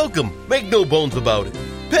Fido is welcome. Make no bones about it.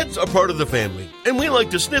 Pets are part of the family, and we like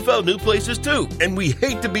to sniff out new places too, and we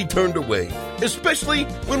hate to be turned away, especially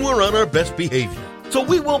when we're on our best behavior. So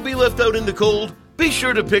we won't be left out in the cold. Be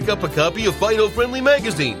sure to pick up a copy of Fido Friendly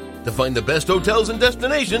Magazine to find the best hotels and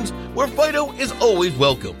destinations where Fido is always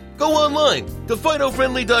welcome. Go online to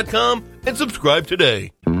FidoFriendly.com and subscribe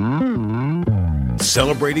today.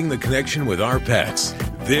 Celebrating the connection with our pets.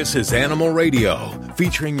 This is Animal Radio,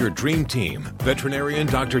 featuring your dream team, veterinarian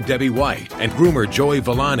Dr. Debbie White and groomer Joey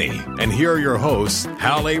Villani. And here are your hosts,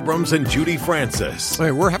 Hal Abrams and Judy Francis. All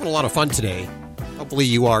right, we're having a lot of fun today. Hopefully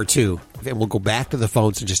you are too. And we'll go back to the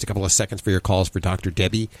phones in just a couple of seconds for your calls for Dr.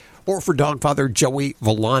 Debbie or for dog father Joey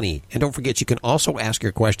Villani. And don't forget, you can also ask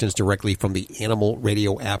your questions directly from the Animal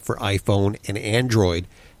Radio app for iPhone and Android.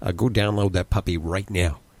 Go download that puppy right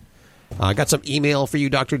now. I got some email for you,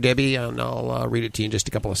 Dr. Debbie, and I'll read it to you in just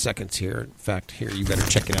a couple of seconds here. In fact, here, you better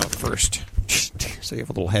check it out first, so you have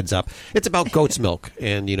a little heads up. It's about goat's milk,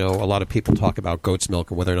 and, a lot of people talk about goat's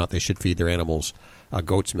milk and whether or not they should feed their animals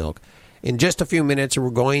goat's milk. In just a few minutes, we're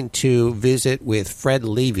going to visit with Fred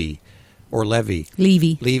Levy, or Levy.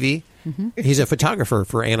 Levy. Mm-hmm. He's a photographer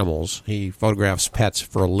for animals. He photographs pets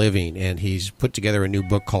for a living, and he's put together a new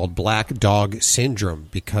book called Black Dog Syndrome,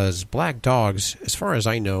 because black dogs, as far as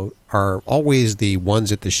I know, are always the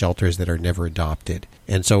ones at the shelters that are never adopted.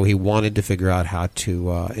 And so he wanted to figure out how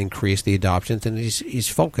to increase the adoptions, and he's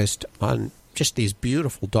focused on just these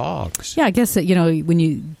beautiful dogs. Yeah, I guess that, when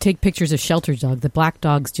you take pictures of shelter dogs, the black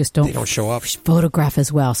dogs just don't show up, photograph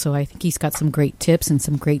as well. So I think he's got some great tips and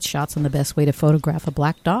some great shots on the best way to photograph a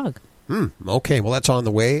black dog. Okay, well, that's on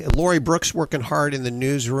the way. Lori Brooks working hard in the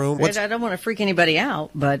newsroom. I don't want to freak anybody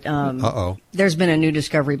out, but there's been a new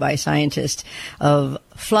discovery by scientists of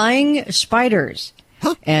flying spiders.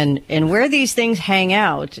 Huh? And where these things hang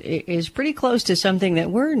out is pretty close to something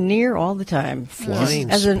that we're near all the time.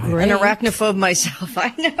 Flying as an arachnophobe myself,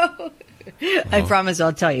 I know. I promise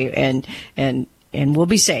I'll tell you. And we'll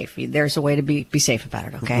be safe. There's a way to be safe about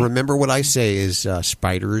it, okay? Remember what I say is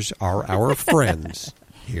spiders are our friends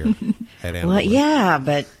here at Animal. Well, yeah,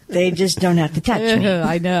 but they just don't have to touch me.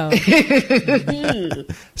 I know.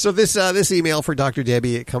 So this email for Dr.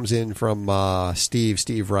 Debbie, it comes in from Steve.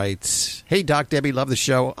 Steve writes, "Hey, Doc Debbie, love the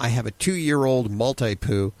show. I have a 2-year-old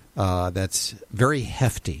Maltipoo that's very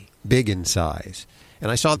hefty, big in size. And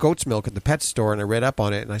I saw goat's milk at the pet store, and I read up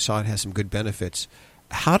on it, and I saw it has some good benefits.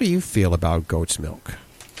 How do you feel about goat's milk?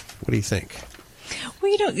 What do you think?"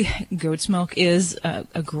 Well, goat's milk is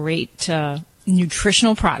a great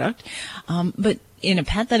nutritional product, but in a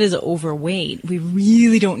pet that is overweight, we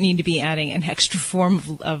really don't need to be adding an extra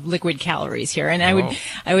form of liquid calories here. And I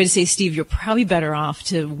would say, Steve, you're probably better off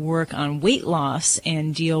to work on weight loss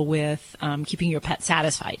and deal with keeping your pet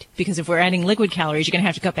satisfied. Because if we're adding liquid calories, you're going to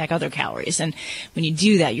have to cut back other calories. And when you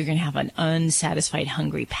do that, you're going to have an unsatisfied,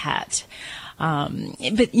 hungry pet.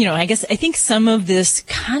 But, I think some of this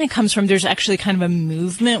kind of comes from, there's actually kind of a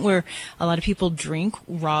movement where a lot of people drink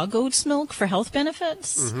raw goat's milk for health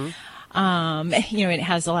benefits. Mm-hmm. It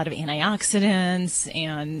has a lot of antioxidants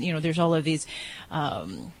and, there's all of these,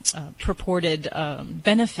 purported,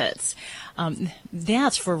 benefits.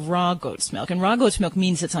 That's for raw goat's milk, and raw goat's milk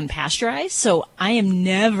means it's unpasteurized. So I am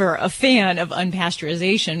never a fan of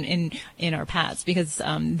unpasteurization in our pets, because,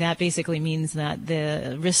 that basically means that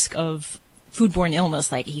the risk of foodborne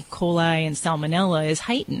illness like E. coli and salmonella is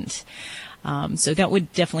heightened. So that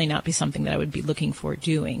would definitely not be something that I would be looking for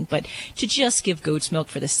doing. But to just give goat's milk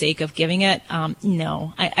for the sake of giving it,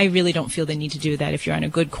 no, I really don't feel the need to do that if you're on a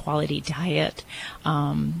good quality diet.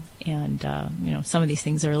 Some of these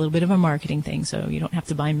things are a little bit of a marketing thing, so you don't have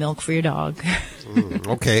to buy milk for your dog.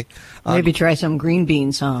 Okay. Maybe try some green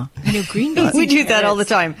beans, huh? Green beans. We do that all the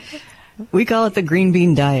time. We call it the green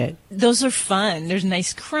bean diet. Those are fun. There's a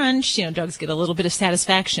nice crunch. Dogs get a little bit of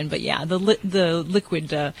satisfaction. But yeah, the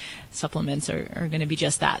liquid supplements are going to be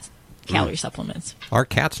just that, calorie supplements. Our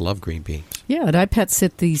cats love green beans. Yeah, and I pet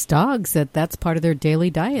sit these dogs that's part of their daily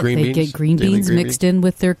diet. Green they beans? get green Daily beans green mixed beans? in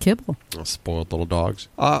with their kibble. Oh, spoiled little dogs.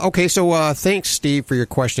 Okay, so thanks, Steve, for your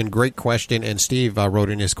question. Great question. And Steve wrote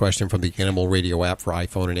in his question from the Animal Radio app for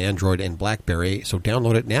iPhone and Android and BlackBerry. So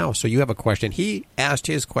download it now. So you have a question. He asked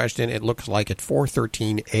his question, it looks like, at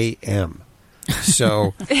 4:13 a.m.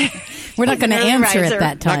 So we're not going to answer it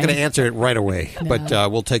that time. Not going to answer it right away, but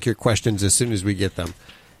we'll take your questions as soon as we get them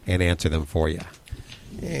and answer them for you.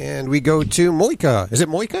 And we go to Moika. Is it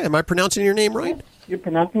Moika? Am I pronouncing your name right? You're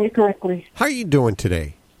pronouncing it correctly. How are you doing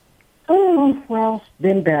today? Oh, well,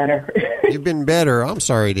 been better. You've been better. I'm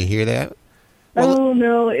sorry to hear that. Well,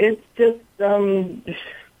 no, it's just the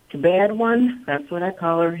bad one. That's what I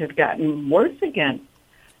call her. Has gotten worse again.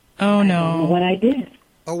 Oh, no. I don't know what I did.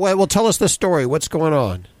 Oh, well, tell us the story. What's going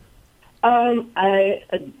on? I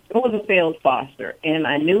was a failed foster, and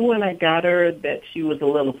I knew when I got her that she was a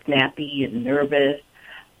little snappy and nervous,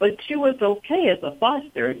 but she was okay as a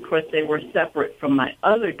foster. Of course, they were separate from my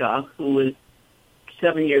other dog, who was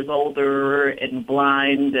 7 years older and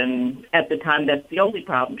blind, and at the time, that's the only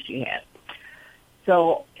problem she had.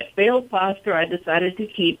 So, a failed foster, I decided to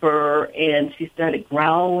keep her, and she started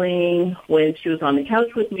growling when she was on the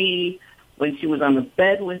couch with me, when she was on the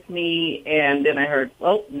bed with me, and then I heard,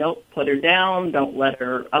 oh, nope, put her down, don't let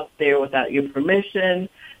her up there without your permission.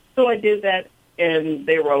 So I did that, and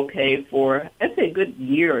they were okay for, I'd say, a good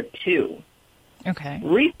year or two. Okay.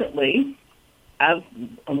 Recently, I'm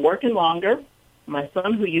working longer. My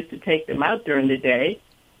son, who used to take them out during the day,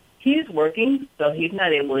 he's working, so he's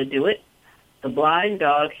not able to do it. The blind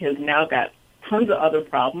dog has now got tons of other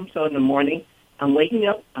problems, so in the morning, I'm waking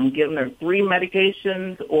up, I'm giving her 3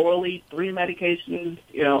 medications, orally, 3 medications,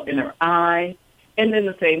 in her eye, and then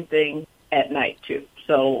the same thing at night, too.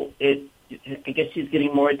 So I guess she's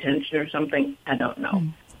getting more attention or something. I don't know.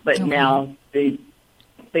 But now the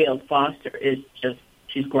failed foster is just,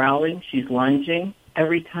 she's growling, she's lunging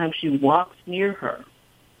every time she walks near her.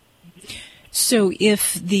 So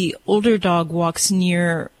if the older dog walks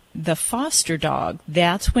near the foster dog,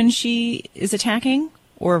 that's when she is attacking?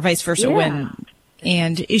 Or vice versa? Yeah.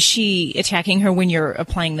 And is she attacking her when you're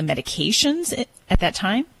applying the medications at that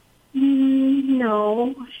time?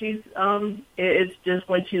 No, she's it's just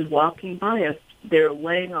when she's walking by us.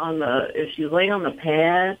 If she's laying on the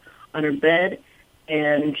pad on her bed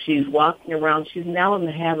and she's walking around, she's now in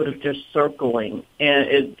the habit of just circling, and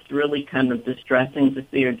it's really kind of distressing to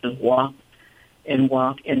see her just walk and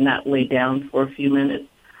not lay down for a few minutes.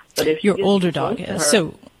 But if your older dog is,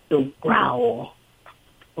 so she'll growl.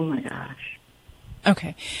 Oh my gosh.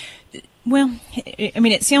 Okay. Well, I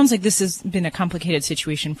mean, it sounds like this has been a complicated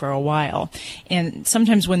situation for a while. And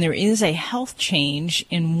sometimes when there is a health change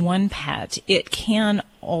in one pet, it can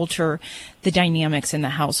alter the dynamics in the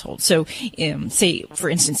household. So, say, for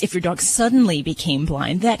instance, if your dog suddenly became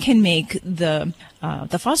blind, that can make the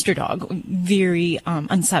foster dog very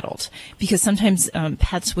unsettled, because sometimes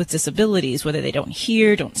pets with disabilities, whether they don't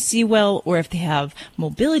hear, don't see well, or if they have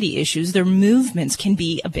mobility issues, their movements can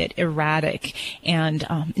be a bit erratic and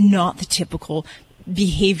not the typical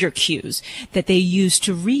behavior cues that they use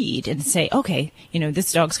to read and say, okay,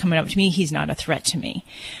 this dog's coming up to me, he's not a threat to me.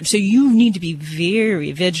 So you need to be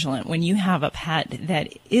very vigilant when you have a pet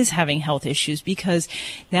that is having health issues, because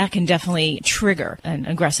that can definitely trigger an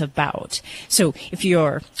aggressive bout. So if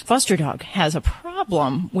your foster dog has a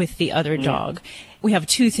problem with the other dog, we have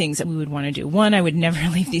 2 things that we would want to do. One, I would never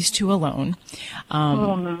leave these 2 alone,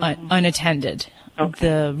 unattended. Okay.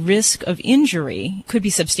 The risk of injury could be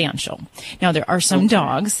substantial. Now, there are some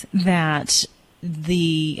dogs that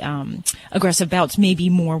the aggressive bouts may be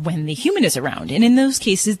more when the human is around. And in those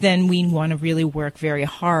cases, then we want to really work very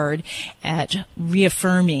hard at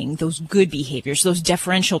reaffirming those good behaviors, those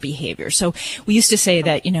deferential behaviors. So we used to say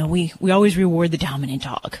that, we always reward the dominant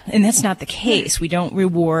dog. And that's not the case. We don't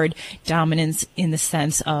reward dominance in the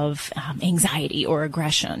sense of anxiety or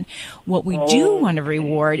aggression. What we do want to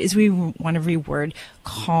reward is we want to reward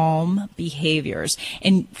calm behaviors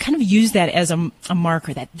and kind of use that as a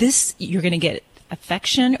marker that you're going to get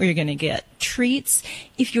affection or you're going to get treats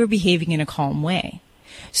if you're behaving in a calm way.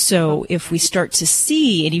 So if we start to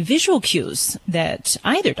see any visual cues that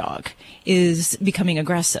either dog is becoming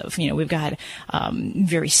aggressive, we've got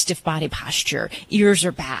very stiff body posture, ears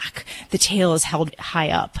are back, the tail is held high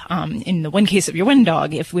up. In the one case of your one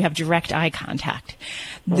dog, if we have direct eye contact,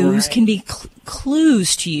 those can be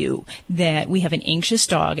clues to you that we have an anxious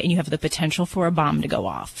dog and you have the potential for a bomb to go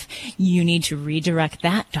off. You need to redirect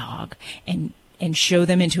that dog and show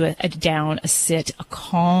them into a down, a sit, a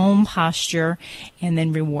calm posture, and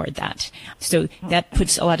then reward that. So that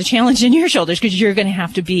puts a lot of challenge in your shoulders because you're going to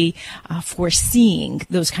have to be foreseeing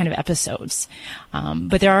those kind of episodes.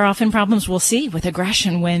 But there are often problems we'll see with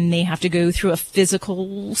aggression when they have to go through a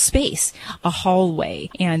physical space, a hallway.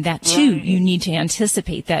 And that too, you need to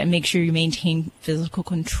anticipate that and make sure you maintain physical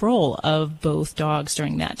control of both dogs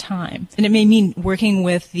during that time. And it may mean working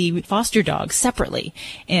with the foster dog separately.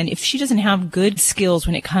 And if she doesn't have good skills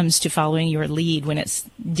when it comes to following your lead, when it's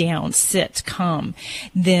down, sit, come,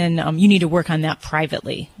 then you need to work on that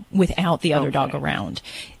privately without the other dog around.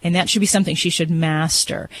 And that should be something she should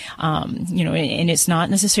master. And it's not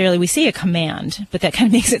necessarily, we say a command, but that kind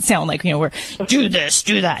of makes it sound like, we're do this,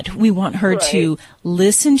 do that. We want her to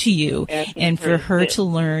listen to you and for her to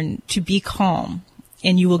learn to be calm,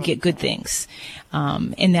 and you will get good things.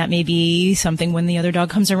 And that may be something when the other dog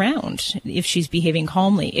comes around, if she's behaving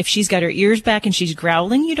calmly. If she's got her ears back and she's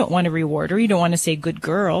growling, you don't want to reward her. You don't want to say, good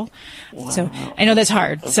girl. Wow. So I know that's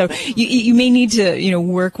hard. So you may need to,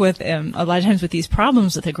 work with, a lot of times with these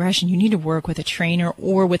problems with aggression, you need to work with a trainer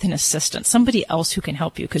or with an assistant, somebody else who can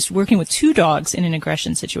help you, because working with two dogs in an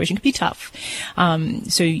aggression situation can be tough.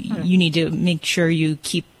 So you need to make sure you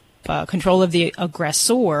keep control of the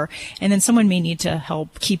aggressor, and then someone may need to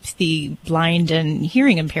help keep the blind and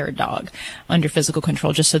hearing impaired dog under physical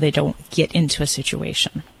control just so they don't get into a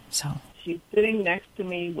situation. So she's sitting next to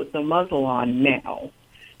me with the muzzle on now.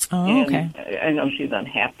 Oh, okay. I know she's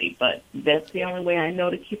unhappy, but that's the only way I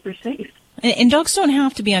know to keep her safe. And dogs don't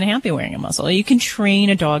have to be unhappy wearing a muzzle. You can train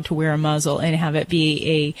a dog to wear a muzzle and have it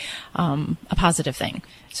be a positive thing.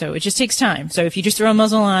 So it just takes time. So if you just throw a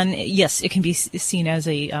muzzle on, yes, it can be seen as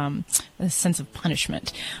a sense of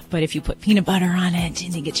punishment. But if you put peanut butter on it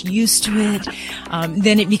and it gets used to it,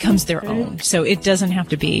 then it becomes their own. So it doesn't have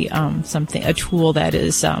to be a tool that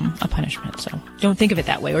is a punishment. So don't think of it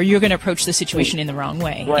that way, or you're going to approach the situation in the wrong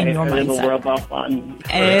way in your mindset. It'll rub off on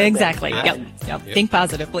exactly. Yep. Think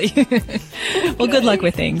positively. Well, good luck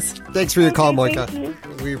with things. Thanks for your call, Monica.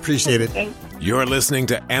 We appreciate it. You're listening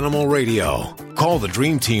to Animal Radio. Call the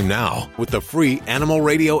Dream Team now with the free Animal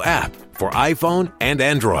Radio app for iPhone and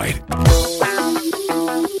Android.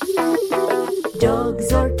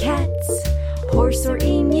 Dogs or cats, horse or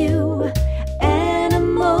emu,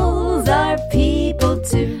 animals are people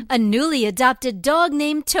too. A newly adopted dog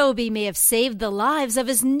named Toby may have saved the lives of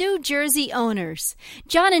his New Jersey owners.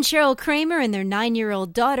 John and Cheryl Kramer and their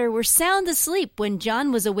 9-year-old daughter were sound asleep when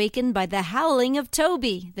John was awakened by the howling of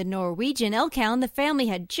Toby, the Norwegian elk hound the family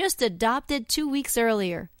had just adopted 2 weeks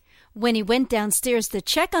earlier. When he went downstairs to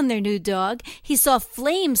check on their new dog, he saw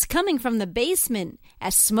flames coming from the basement.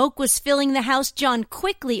 As smoke was filling the house, John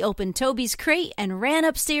quickly opened Toby's crate and ran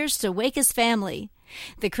upstairs to wake his family.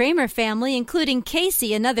 The Kramer family, including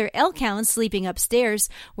Casey, another elk hound sleeping upstairs,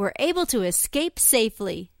 were able to escape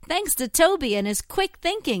safely, thanks to Toby and his quick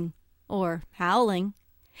thinking, or howling.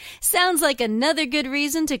 Sounds like another good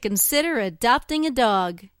reason to consider adopting a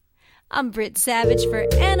dog. I'm Britt Savage for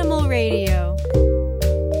Animal Radio.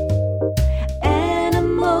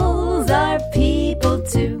 Animals are people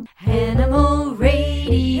too. Animal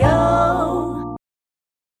Radio.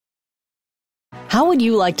 How would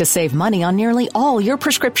you like to save money on nearly all your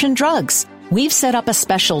prescription drugs? We've set up a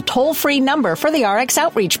special toll-free number for the RX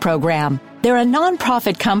Outreach Program. They're a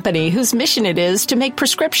nonprofit company whose mission it is to make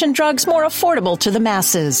prescription drugs more affordable to the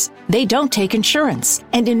masses. They don't take insurance,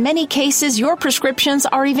 and in many cases, your prescriptions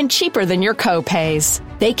are even cheaper than your co-pays.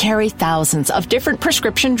 They carry thousands of different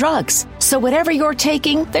prescription drugs, so whatever you're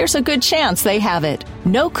taking, there's a good chance they have it.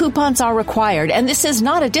 No coupons are required, and this is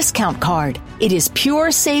not a discount card. It is pure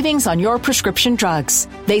savings on your prescription drugs.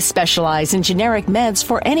 They specialize in generic meds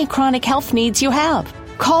for any chronic health needs you have.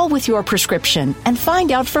 Call with your prescription and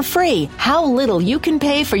find out for free how little you can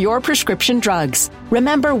pay for your prescription drugs.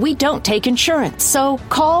 Remember, we don't take insurance, so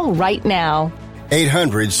call right now.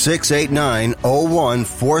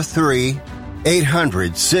 800-689-0143.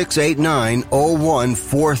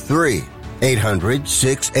 800-689-0143.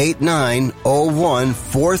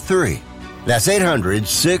 800-689-0143. That's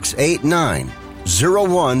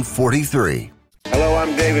 800-689-0143. Hello,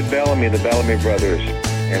 I'm David Bellamy, the Bellamy Brothers,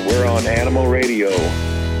 and we're on Animal Radio.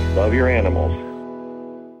 Love your animals.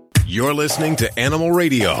 You're listening to Animal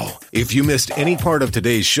Radio. If you missed any part of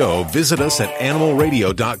today's show, visit us at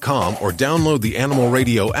animalradio.com or download the Animal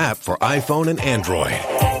Radio app for iPhone and Android.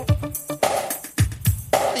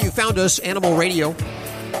 You found us, Animal Radio.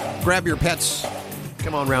 Grab your pets.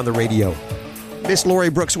 Come on around the radio. Miss Lori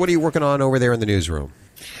Brooks, what are you working on over there in the newsroom?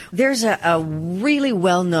 There's a really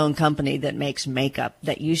well-known company that makes makeup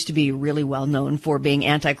that used to be really well-known for being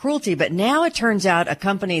anti-cruelty, but now it turns out a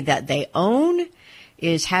company that they own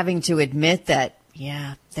is having to admit that,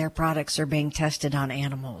 yeah, their products are being tested on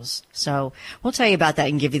animals. So we'll tell you about that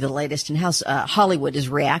and give you the latest and how Hollywood is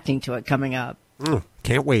reacting to it coming up.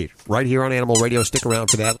 Can't wait. Right here on Animal Radio. Stick around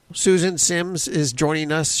for that. Susan Sims is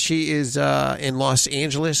joining us. She is in Los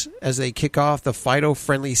Angeles as they kick off the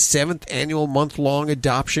Fido-Friendly 7th annual month-long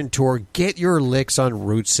adoption tour. Get your licks on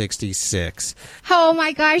Route 66. Oh,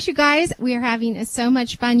 my gosh, you guys. We are having so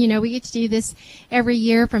much fun. You know, we get to do this every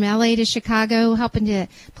year from L.A. to Chicago, helping to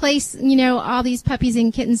place, you know, all these puppies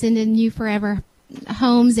and kittens into new forever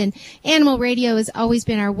homes, and Animal Radio has always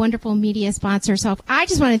been our wonderful media sponsor. So I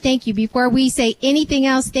just want to thank you before we say anything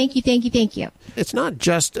else. Thank you, thank you, thank you. It's not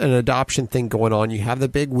just an adoption thing going on. You have the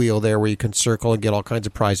big wheel there where you can circle and get all kinds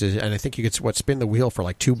of prizes, and I think you could spin the wheel for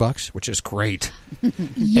like $2, which is great.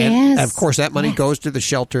 Yes. And of course, that money goes to the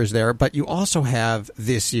shelters there, but you also have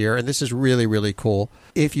this year, and this is really, really cool,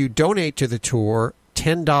 if you donate to the tour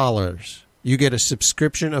 $10, you get a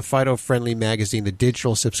subscription of Fido-Friendly magazine, the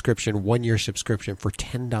digital subscription, 1-year subscription for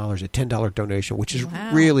 $10, a $10 donation, which is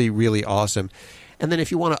really, really awesome. And then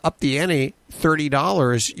if you want to up the ante,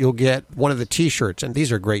 $30, you'll get one of the T-shirts. And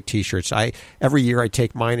these are great T-shirts. Every year I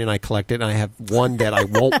take mine and I collect it, and I have one that I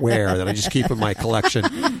won't wear that I just keep in my collection.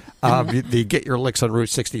 The Get Your Licks on Route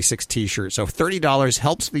 66 T-shirt. So $30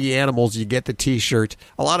 helps the animals. You get the T-shirt.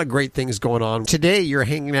 A lot of great things going on. Today you're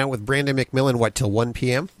hanging out with Brandon McMillan, till 1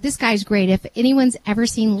 p.m.? This guy's great. If anyone's ever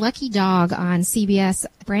seen Lucky Dog on CBS,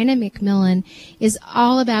 Brandon McMillan is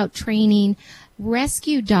all about training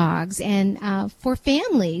rescue dogs and for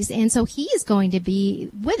families, and so he is going to be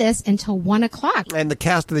with us until 1 o'clock. And the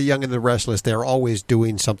cast of The Young and the Restless, they're always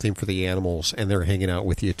doing something for the animals, and they're hanging out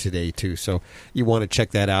with you today too, so you want to check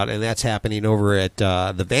that out. And that's happening over at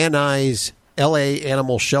the Van Nuys LA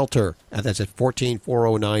Animal Shelter. That's at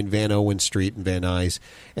 14409 Van Owen Street in Van Nuys.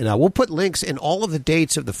 And we'll put links in all of the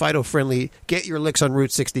dates of the Fido-Friendly Get Your Licks on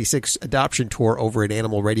Route 66 adoption tour over at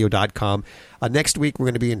animalradio.com. Next week, we're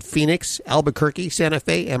going to be in Phoenix, Albuquerque, Santa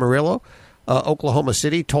Fe, Amarillo, Oklahoma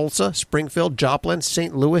City, Tulsa, Springfield, Joplin,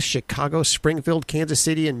 St. Louis, Chicago, Springfield, Kansas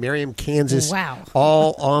City, and Merriam, Kansas. Wow.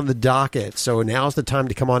 All on the docket. So now's the time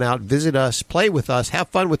to come on out, visit us, play with us, have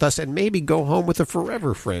fun with us, and maybe go home with a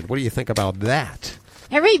forever friend. What do you think about that?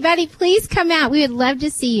 Everybody, please come out. We would love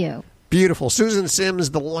to see you. Beautiful. Susan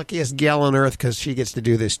Sims, the luckiest gal on earth because she gets to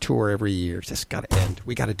do this tour every year. Just got to end.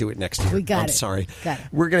 We got to do it next year. I'm sorry. Got it.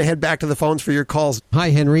 We're going to head back to the phones for your calls. Hi,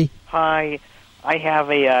 Henry. Hi. I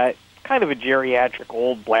have a kind of a geriatric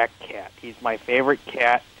old black cat. He's my favorite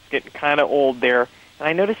cat. He's getting kind of old there. And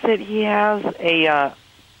I noticed that he has a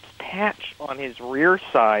patch on his rear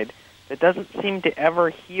side that doesn't seem to ever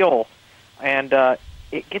heal. And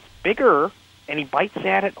it gets bigger, and he bites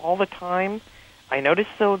at it all the time. I noticed,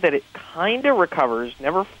 though, that it kind of recovers,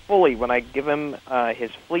 never fully, when I give him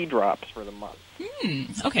his flea drops for the month.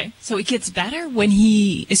 Okay, so it gets better when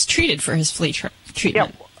he is treated for his flea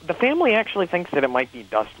treatment. Yeah, the family actually thinks that it might be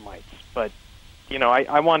dust mites, but, you know,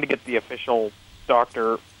 I wanted to get the official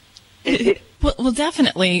doctor. Well,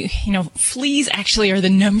 definitely, you know, fleas actually are the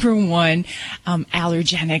number one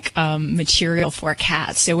allergenic material for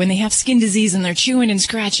cats. So when they have skin disease and they're chewing and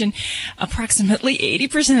scratching, approximately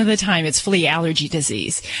 80% of the time it's flea allergy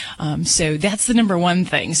disease. So that's the number one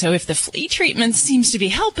thing. So if the flea treatment seems to be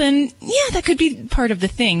helping, yeah, that could be part of the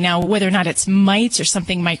thing. Now, whether or not it's mites or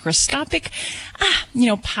something microscopic, you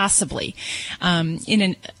know, possibly.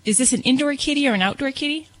 Is this an indoor kitty or an outdoor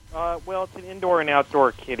kitty? Well, it's an indoor and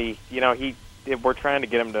outdoor kitty. You know, we're trying to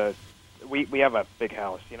get him to. We have a big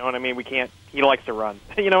house. You know what I mean? We can't. He likes to run.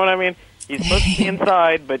 You know what I mean? He's supposed to be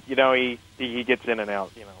inside, but you know he gets in and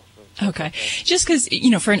out. You know. Okay. Just because, you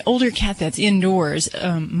know, for an older cat that's indoors,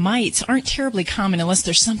 mites aren't terribly common unless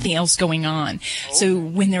there's something else going on. So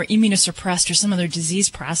when they're immunosuppressed or some other disease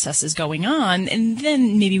process is going on, and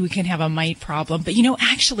then maybe we can have a mite problem. But, you know,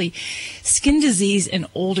 actually, skin disease in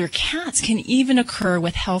older cats can even occur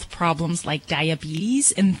with health problems like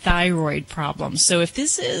diabetes and thyroid problems. So if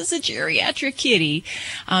this is a geriatric kitty,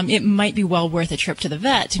 it might be well worth a trip to the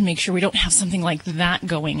vet to make sure we don't have something like that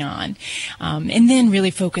going on. And then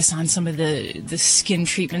really focus on some of the skin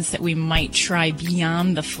treatments that we might try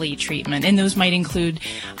beyond the flea treatment. And those might include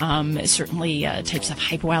certainly types of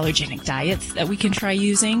hypoallergenic diets that we can try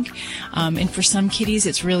using. And for some kitties,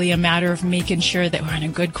 it's really a matter of making sure that we're on a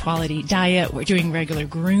good quality diet, we're doing regular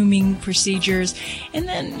grooming procedures, and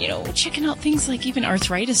then, checking out things like even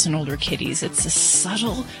arthritis in older kitties. It's a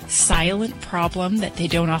subtle, silent problem that they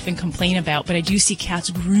don't often complain about, but I do see cats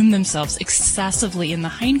groom themselves excessively in the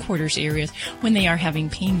hindquarters areas when they are having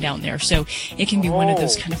pain down there. So it can be one of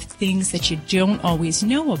those kind of things that you don't always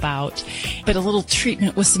know about, but a little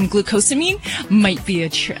treatment with some glucosamine might be a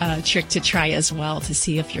trick to try as well to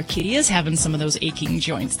see if your kitty is having some of those aching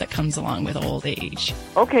joints that comes along with old age.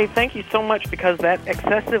 Okay, thank you so much, because that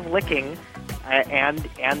excessive licking and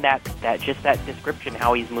that description,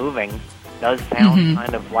 how he's moving, does sound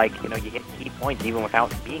kind of like, you get key points even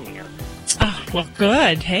without being here. Oh, well,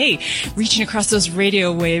 good. Hey, reaching across those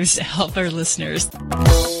radio waves to help our listeners.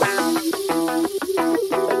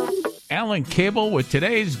 Alan Cable with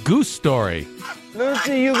today's Goose Story.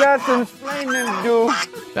 Lucy, you got some explaining to do.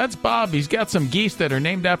 That's Bob. He's got some geese that are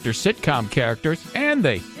named after sitcom characters, and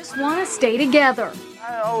they just want to stay together.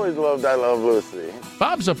 I always loved I Love Lucy.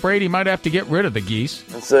 Bob's afraid he might have to get rid of the geese.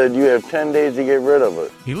 And said you have 10 days to get rid of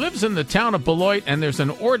it. He lives in the town of Beloit, and there's an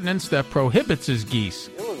ordinance that prohibits his geese.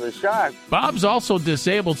 It was a shock. Bob's also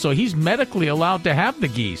disabled, so he's medically allowed to have the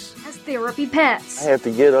geese. As therapy pets. I have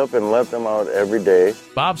to get up and let them out every day.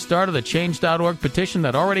 Bob started the Change.org petition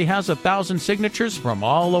that already has 1,000 signatures from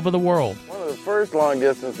all over the world. One of the first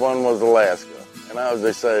long-distance one was Alaska, and I was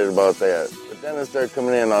excited about that. But then it started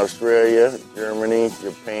coming in Australia, Germany,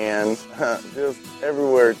 Japan, just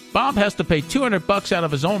everywhere. Bob has to pay $200 out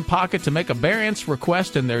of his own pocket to make a variance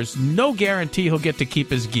request, and there's no guarantee he'll get to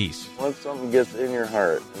keep his geese. Once something gets in your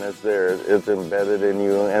heart, and it's there, it's embedded in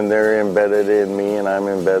you, and they're embedded in me, and I'm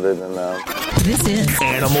embedded in them. This is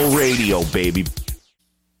Animal Radio, baby.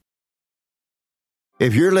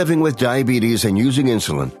 If you're living with diabetes and using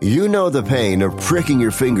insulin, you know the pain of pricking your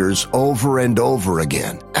fingers over and over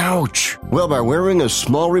again. Ouch! Well, by wearing a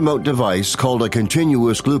small remote device called a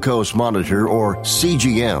continuous glucose monitor, or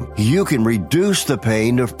CGM, you can reduce the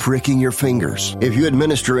pain of pricking your fingers. If you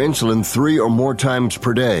administer insulin 3 or more times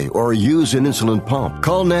per day or use an insulin pump,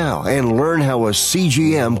 call now and learn how a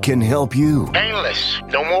CGM can help you. Painless.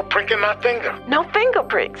 No more pricking my finger. No finger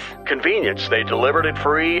pricks. Convenience. They delivered it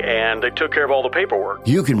free and they took care of all the paperwork.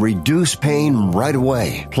 You can reduce pain right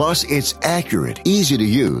away. Plus, it's accurate, easy to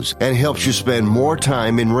use, and helps you spend more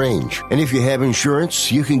time in range. And if you have insurance,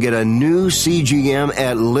 you can get a new CGM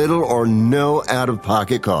at little or no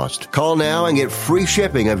out-of-pocket cost. Call now and get free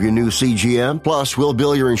shipping of your new CGM. Plus, we'll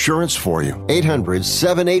bill your insurance for you.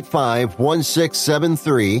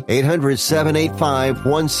 800-785-1673.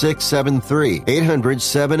 800-785-1673.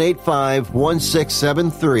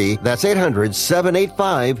 800-785-1673. That's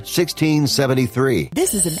 800-785-1673.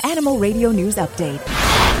 This is an Animal Radio News Update.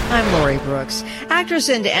 I'm Lori Brooks. Actress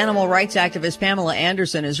and animal rights activist Pamela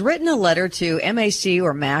Anderson has written a letter to MAC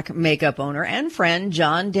or MAC makeup owner and friend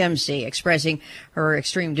John Dempsey expressing her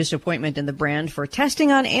extreme disappointment in the brand for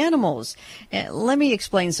testing on animals. Let me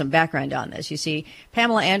explain some background on this. You see,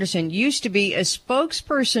 Pamela Anderson used to be a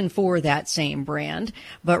spokesperson for that same brand,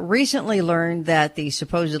 but recently learned that the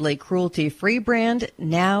supposedly cruelty-free brand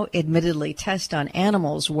now admittedly tests on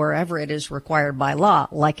animals wherever it is required by law,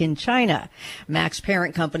 like in China. MAC's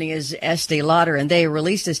parent company is Estee Lauder, and they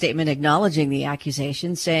released a statement acknowledging the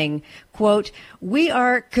accusation, saying, quote, "We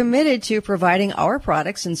are committed to providing our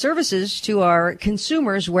products and services to our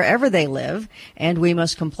consumers wherever they live, and we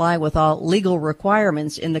must comply with all legal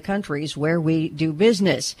requirements in the countries where we do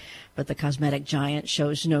business." But the cosmetic giant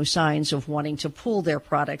shows no signs of wanting to pull their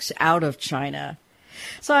products out of China.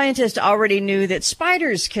 Scientists already knew that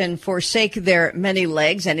spiders can forsake their many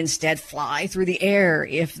legs and instead fly through the air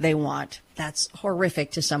if they want. That's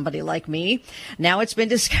horrific to somebody like me. Now it's been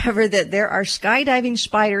discovered that there are skydiving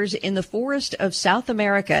spiders in the forest of South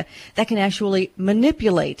America that can actually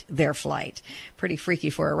manipulate their flight. Pretty freaky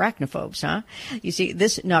for arachnophobes, huh? You see,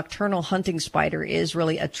 this nocturnal hunting spider is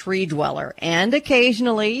really a tree dweller. And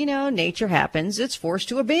occasionally, nature happens. It's forced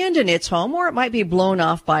to abandon its home, or it might be blown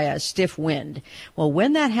off by a stiff wind. Well,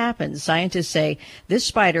 when that happens, scientists say this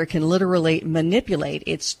spider can literally manipulate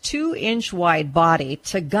its 2-inch wide body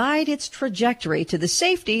to guide its trajectory to the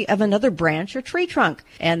safety of another branch or tree trunk.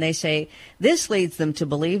 And they say this leads them to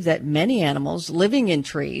believe that many animals living in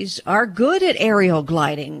trees are good at aerial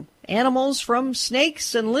gliding. Animals from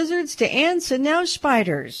snakes and lizards to ants and now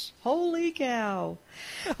spiders. Holy cow.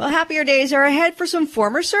 Well, happier days are ahead for some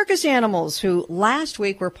former circus animals who last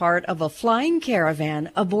week were part of a flying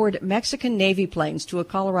caravan aboard Mexican Navy planes to a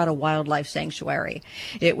Colorado wildlife sanctuary.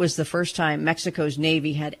 It was the first time Mexico's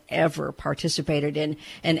Navy had ever participated in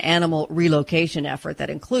an animal relocation effort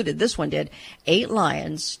that included, this one did, 8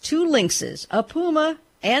 lions, 2 lynxes, a puma,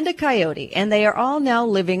 and a coyote, and they are all now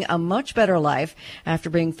living a much better life after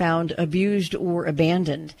being found abused or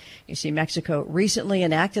abandoned. You see, Mexico recently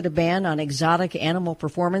enacted a ban on exotic animal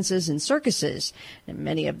performances in circuses, and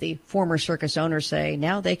many of the former circus owners say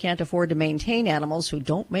now they can't afford to maintain animals who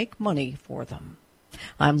don't make money for them.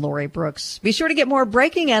 I'm Lori Brooks. Be sure to get more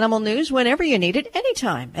breaking animal news whenever you need it,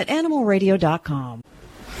 anytime at animalradio.com.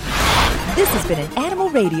 This has been an Animal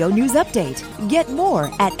Radio News Update. Get more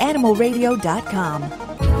at animalradio.com.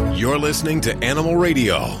 You're listening to Animal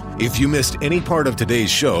Radio. If you missed any part of today's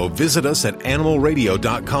show, visit us at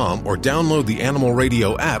animalradio.com or download the Animal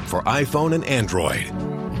Radio app for iPhone and Android.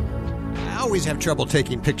 I always have trouble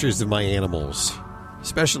taking pictures of my animals,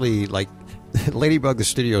 especially like Ladybug, the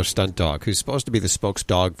studio stunt dog, who's supposed to be the spokes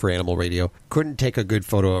dog for Animal Radio, couldn't take a good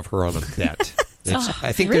photo of her on a bet.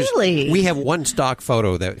 I think really? We have one stock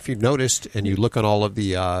photo that, if you've noticed and you look on all of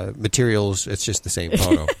the materials, it's just the same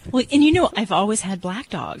photo. Well, and you know, I've always had black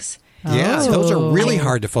dogs. Yeah, those are really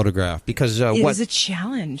hard to photograph because It is a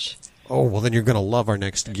challenge. Oh, well, then you're going to love our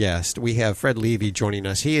next guest. We have Fred Levy joining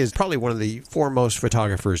us. He is probably one of the foremost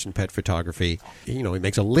photographers in pet photography. You know, he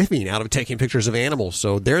makes a living out of taking pictures of animals.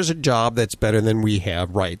 So there's a job that's better than we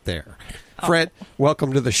have right there. Fred,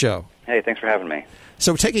 welcome to the show. Hey, thanks for having me.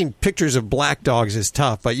 So taking pictures of black dogs is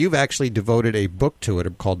tough, but you've actually devoted a book to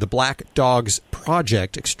it called The Black Dogs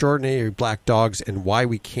Project, Extraordinary Black Dogs and Why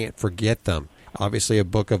We Can't Forget Them. Obviously a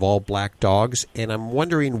book of all black dogs, and I'm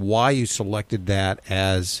wondering why you selected that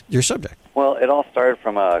as your subject. Well, it all started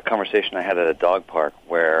from a conversation I had at a dog park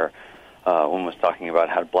where a woman was talking about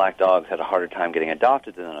how black dogs had a harder time getting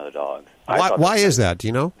adopted than other dogs. Why is that? Do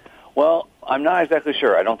you know? Well, I'm not exactly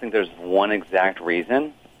sure. I don't think there's one exact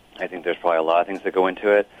reason. I think there's probably a lot of things that go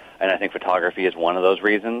into it, and I think photography is one of those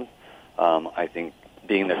reasons. I think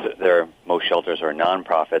being that most shelters are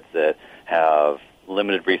nonprofits that have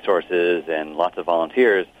limited resources and lots of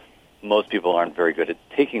volunteers, most people aren't very good at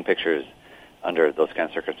taking pictures under those kind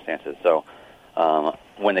of circumstances. So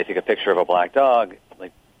when they take a picture of a black dog,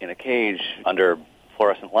 like in a cage under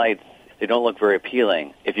fluorescent lights, they don't look very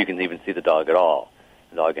appealing if you can even see the dog at all.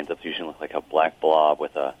 The dog ends up usually looking like a black blob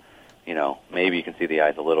with maybe you can see the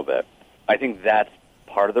eyes a little bit. I think that's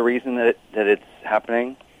part of the reason that it's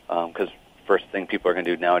happening, because first thing people are going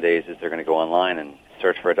to do nowadays is they're going to go online and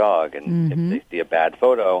search for a dog, and if they see a bad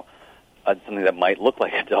photo, something that might look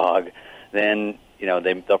like a dog, then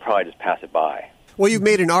they'll probably just pass it by. Well, you've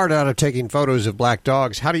made an art out of taking photos of black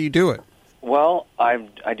dogs. How do you do it? Well,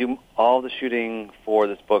 I do all the shooting for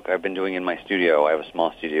this book I've been doing in my studio. I have a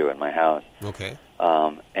small studio in my house. Okay.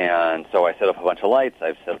 And so I set up a bunch of lights.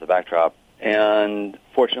 I've set up the backdrop. And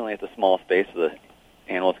fortunately, it's a small space, so the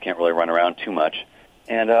animals can't really run around too much.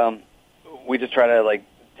 And we just try to,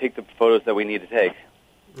 take the photos that we need to take.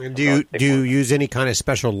 And do you use any kind of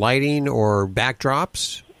special lighting or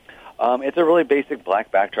backdrops? It's a really basic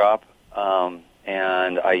black backdrop.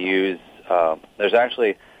 And I use, there's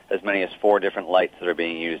actually as many as 4 different lights that are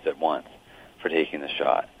being used at once for taking the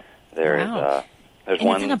shot. There's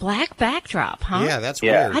one. It's in a black backdrop, huh? Yeah, that's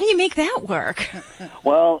weird. How do you make that work?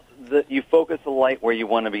 Well, you focus the light where you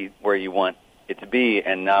want it to be,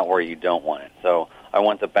 and not where you don't want it. So I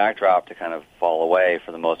want the backdrop to kind of fall away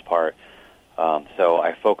for the most part. So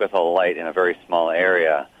I focus all the light in a very small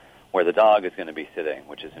area where the dog is going to be sitting,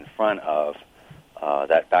 which is in front of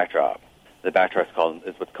that backdrop. The backdrop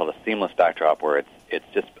is what's called a seamless backdrop, where it's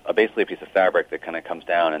just basically a piece of fabric that kind of comes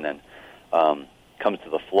down and then comes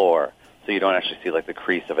to the floor. So you don't actually see the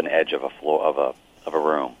crease of an edge of a floor of a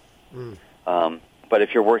room. But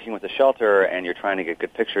if you're working with a shelter and you're trying to get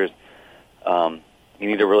good pictures, you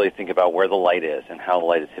need to really think about where the light is and how the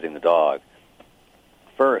light is hitting the dog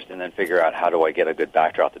first, and then figure out how do I get a good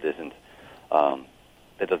backdrop that doesn't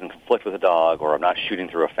conflict with the dog, or I'm not shooting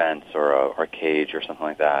through a fence or a cage or something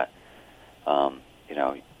like that.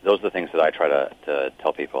 Those are the things that I try to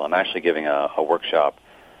tell people. I'm actually giving a workshop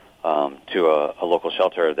to a local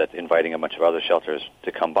shelter that's inviting a bunch of other shelters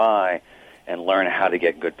to come by and learn how to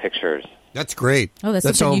get good pictures. That's great. Oh,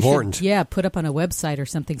 that's so important. Should, put up on a website or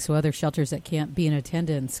something so other shelters that can't be in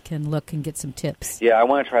attendance can look and get some tips. Yeah, I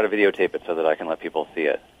want to try to videotape it so that I can let people see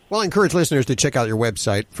it. Well, I encourage listeners to check out your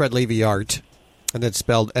website, Fred Levy Art, and that's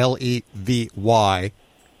spelled Levy,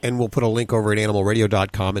 and we'll put a link over at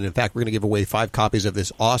animalradio.com. And in fact, we're going to give away 5 copies of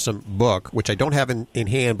this awesome book, which I don't have in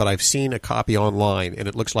hand, but I've seen a copy online, and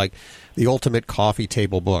it looks like the ultimate coffee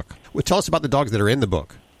table book. Well, tell us about the dogs that are in the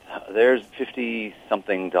book. There's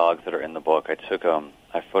 50-something dogs that are in the book.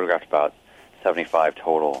 I photographed about 75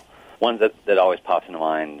 total. One that always pops into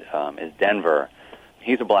mind is Denver.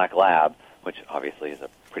 He's a black lab, which obviously is a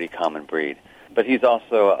pretty common breed. But he's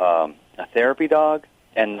also a therapy dog.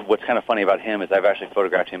 And what's kind of funny about him is I've actually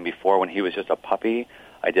photographed him before when he was just a puppy.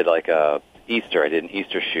 I did an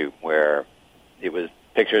Easter shoot where it was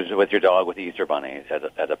pictures with your dog with the Easter bunny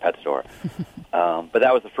at a pet store. But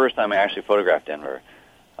that was the first time I actually photographed Denver.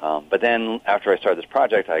 But then after I started this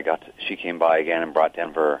project, she came by again and brought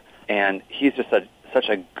Denver. And he's just such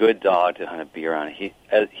a good dog to kind of be around.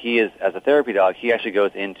 He is, as a therapy dog, he actually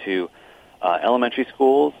goes into elementary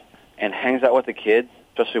schools and hangs out with the kids,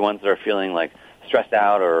 especially ones that are feeling like stressed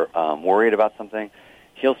out or worried about something.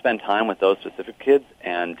 He'll spend time with those specific kids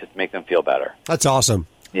and just make them feel better. That's awesome.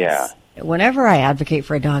 Yeah. Whenever I advocate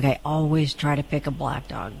for a dog, I always try to pick a black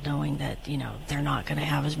dog, knowing that, they're not going to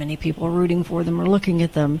have as many people rooting for them or looking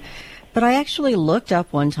at them. But I actually looked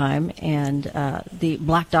up one time and the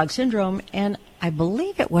black dog syndrome, and I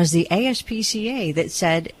believe it was the ASPCA that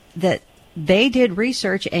said that they did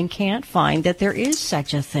research and can't find that there is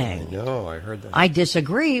such a thing. I know, I heard that. I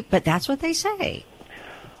disagree, but that's what they say.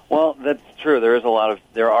 Well, that's true.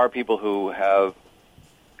 There are people who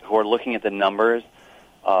are looking at the numbers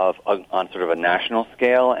on sort of a national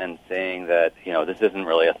scale and saying that, this isn't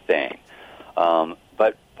really a thing.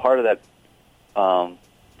 But part of that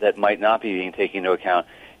that might not be being taken into account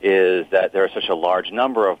is that there are such a large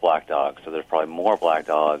number of black dogs, so there's probably more black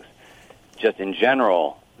dogs just in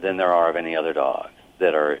general than there are of any other dogs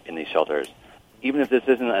that are in these shelters. Even if this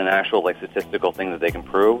isn't an actual statistical thing that they can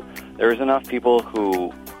prove, there's enough people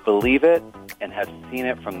who believe it and have seen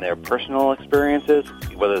it from their personal experiences,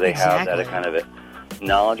 whether they have that kind of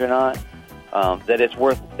knowledge or not, that it's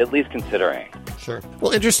worth at least considering. Sure.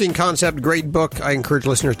 Well, interesting concept, great book. I encourage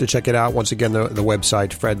listeners to check it out. Once again, the website,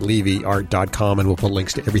 fredlevyart.com, and we'll put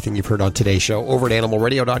links to everything you've heard on today's show over at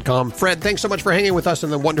animalradio.com. Fred, thanks so much for hanging with us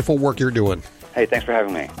and the wonderful work you're doing. Hey, thanks for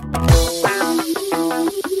having me.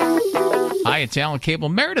 Hi, it's Alan Cable.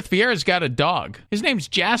 Meredith Vieira's got a dog. His name's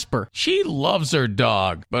Jasper. She loves her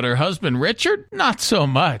dog, but her husband, Richard, not so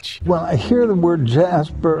much. When I hear the word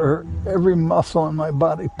Jasper, every muscle in my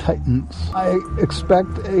body tightens. I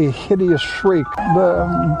expect a hideous shriek, but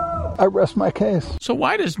I rest my case. So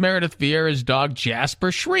why does Meredith Vieira's dog,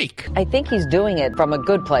 Jasper, shriek? I think he's doing it from a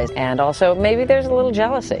good place, and also maybe there's a little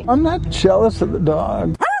jealousy. I'm not jealous of the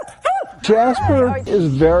dog. Jasper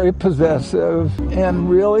is very possessive and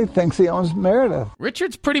really thinks he owns Meredith.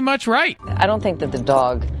 Richard's pretty much right. I don't think that the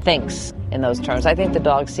dog thinks in those terms. I think the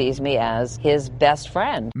dog sees me as his best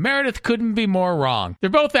friend. Meredith couldn't be more wrong.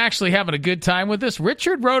 They're both actually having a good time with this.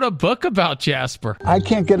 Richard wrote a book about Jasper. I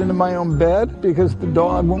can't get into my own bed because the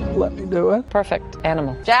dog won't let me do it. Perfect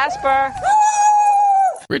animal. Jasper!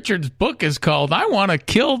 Richard's book is called I Want to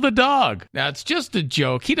Kill the Dog. Now, it's just a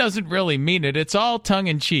joke. He doesn't really mean it. It's all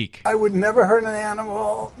tongue-in-cheek. I would never hurt an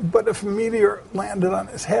animal, but if a meteor landed on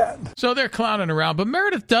his head. So they're clowning around, but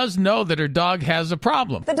Meredith does know that her dog has a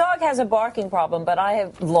problem. The dog has a barking problem, but I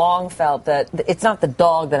have long felt that it's not the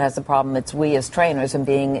dog that has the problem. It's we as trainers and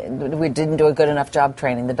we didn't do a good enough job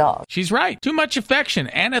training the dog. She's right. Too much affection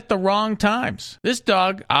and at the wrong times. This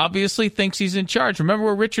dog obviously thinks he's in charge. Remember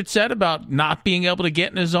what Richard said about not being able to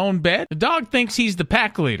get in his own bed? The dog thinks he's the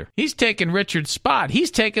pack leader. He's taken Richard's spot.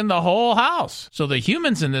 He's taken the whole house. So the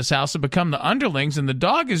humans in this house have become the underlings and the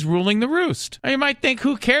dog is ruling the roost. Now you might think,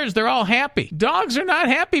 who cares? They're all happy. Dogs are not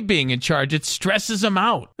happy being in charge. It stresses them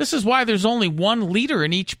out. This is why there's only one leader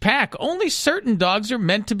in each pack. Only certain dogs are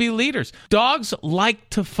meant to be leaders. Dogs like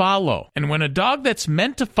to follow. And when a dog that's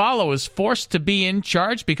meant to follow is forced to be in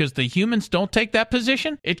charge because the humans don't take that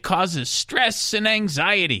position, it causes stress and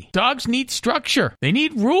anxiety. Dogs need structure. They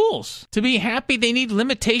need rules. To be happy, they need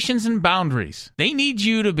limitations and boundaries. They need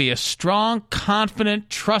you to be a strong, confident,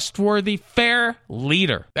 trustworthy, fair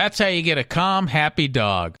leader. That's how you get a calm, happy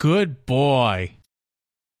dog. Good boy.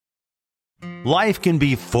 Life can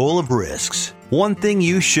be full of risks. One thing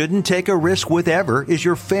you shouldn't take a risk with ever is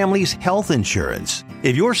your family's health insurance.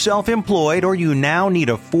 If you're self-employed or you now need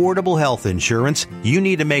affordable health insurance, you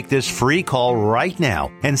need to make this free call right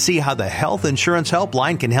now and see how the Health Insurance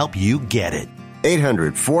Helpline can help you get it.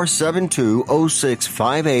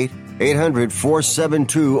 800-472-0658.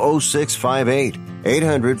 800-472-0658.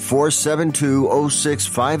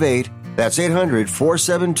 800-472-0658. That's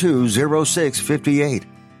 800-472-0658.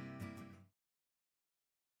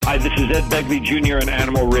 Hi, this is Ed Begley Jr. on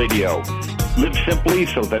Animal Radio. Live simply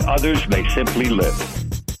so that others may simply live.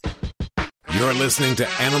 You're listening to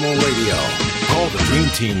Animal Radio. Call the Dream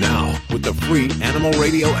Team now with the free Animal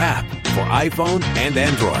Radio app for iPhone and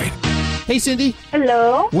Android. Hey, Cindy.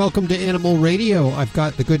 Hello. Welcome to Animal Radio. I've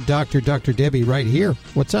got the good doctor, Dr. Debbie, right here.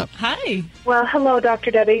 What's up? Hi. Well, hello,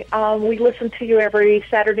 Dr. Debbie. We listen to you every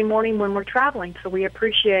Saturday morning when we're traveling, so we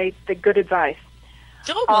appreciate the good advice.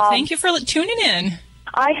 Oh, well, thank you for tuning in.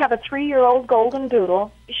 I have a 3-year-old golden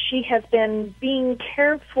doodle. She has been being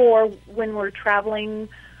cared for when we're traveling,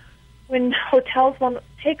 when hotels won't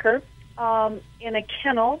take her, in a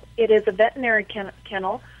kennel. It is a veterinary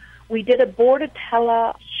kennel. We did a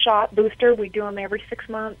Bordetella shot booster. We do them every 6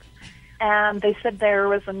 months. And they said there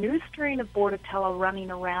was a new strain of Bordetella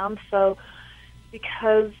running around. So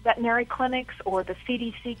because veterinary clinics or the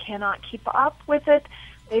CDC cannot keep up with it,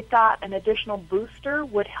 they thought an additional booster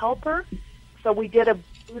would help her. So we did a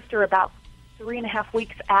booster about 3.5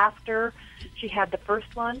 weeks after she had the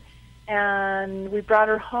first one. And we brought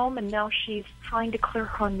her home, and now she's trying to clear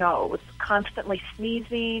her nose, constantly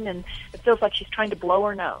sneezing, and it feels like she's trying to blow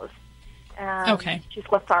her nose. And okay. She's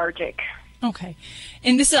lethargic. Okay.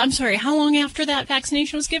 And this is, I'm sorry, how long after that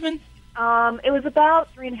vaccination was given? It was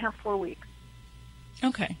about 3.5, 4 weeks.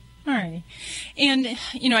 Okay. All right. And,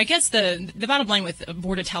 I guess the bottom line with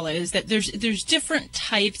Bordetella is that there's different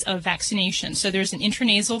types of vaccination. So there's an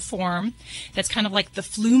intranasal form that's kind of like the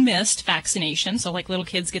flu mist vaccination. So like little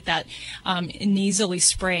kids get that nasally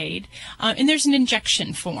sprayed. And there's an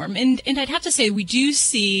injection form. And I'd have to say we do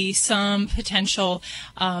see some potential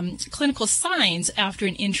clinical signs after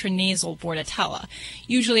an intranasal Bordetella.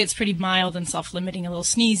 Usually it's pretty mild and self-limiting, a little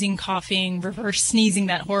sneezing, coughing, reverse sneezing,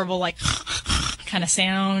 that horrible like kind of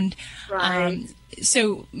sound. Right.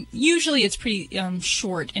 So usually it's pretty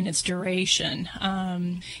short in its duration.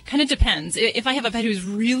 Kind of depends. If I have a pet who's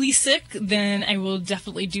really sick, then I will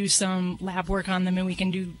definitely do some lab work on them, and we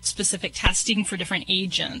can do specific testing for different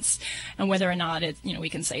agents, and whether or not we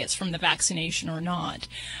can say it's from the vaccination or not.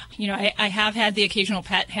 I have had the occasional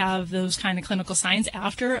pet have those kind of clinical signs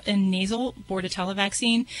after a nasal Bordetella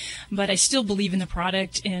vaccine, but I still believe in the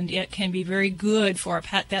product, and it can be very good for a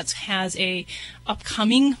pet that has a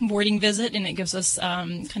upcoming boarding visit, and it gives us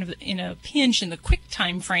kind of in a pinch in the quick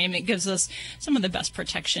time frame, it gives us some of the best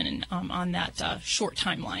protection on that short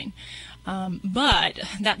timeline. But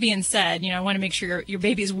that being said, I want to make sure your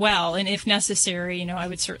baby's well, and if necessary, I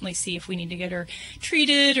would certainly see if we need to get her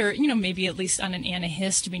treated, or maybe at least on an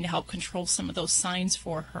antihistamine to help control some of those signs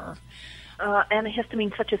for her.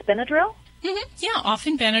 Antihistamine such as Benadryl? Mm-hmm. Yeah,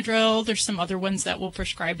 often Benadryl. There's some other ones that we'll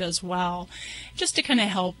prescribe as well, just to kind of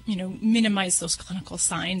help, minimize those clinical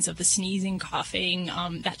signs of the sneezing, coughing,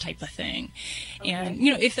 that type of thing. Okay. And,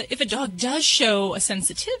 if a dog does show a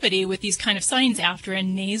sensitivity with these kind of signs after a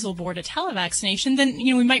nasal Bordetella vaccination, then,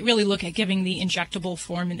 we might really look at giving the injectable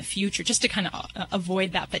form in the future, just to kind of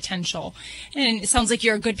avoid that potential. And it sounds like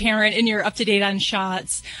you're a good parent and you're up to date on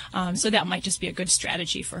shots, so that might just be a good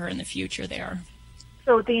strategy for her in the future there.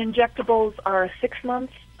 So the injectables are a 6-month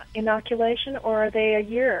inoculation, or are they a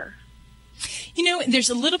year? There's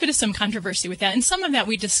a little bit of some controversy with that, and some of that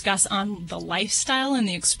we discuss on the lifestyle and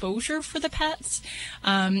the exposure for the pets.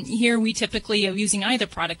 Here we typically, using either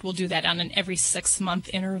product, we'll do that on an every 6-month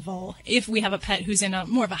interval if we have a pet who's in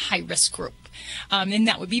more of a high-risk group. And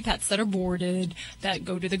that would be pets that are boarded, that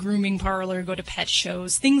go to the grooming parlor, go to pet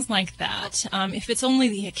shows, things like that. If it's only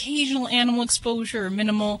the occasional animal exposure or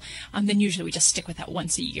minimal, then usually we just stick with that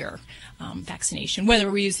once a year vaccination, whether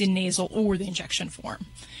we use the nasal or the injection form.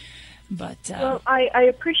 But well, I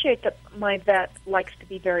appreciate that my vet likes to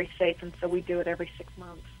be very safe, and so we do it every 6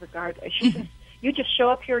 months regardless. You just show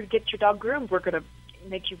up here to get your dog groomed, we're going to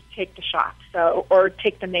make you take the shot, or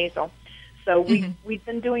take the nasal. So we've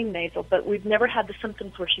been doing nasal, but we've never had the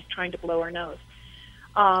symptoms where she's trying to blow her nose.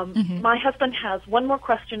 My husband has one more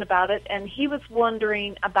question about it, and he was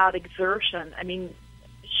wondering about exertion. I mean,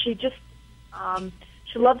 she just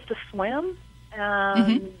she loves to swim,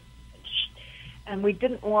 and we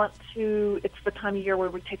didn't want to. It's the time of year where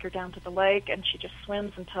we take her down to the lake, and she just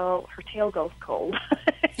swims until her tail goes cold.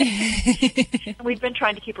 And we've been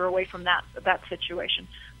trying to keep her away from that situation,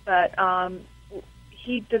 but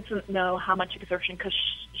he doesn't know how much exertion, because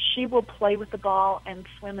she will play with the ball and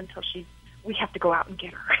swim until we have to go out and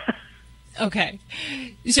get her. Okay.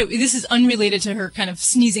 So this is unrelated to her kind of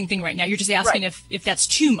sneezing thing right now. You're just asking if that's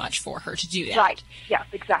too much for her to do that. Right. Yes,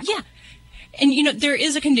 exactly. Yeah. And, there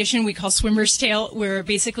is a condition we call swimmer's tail, where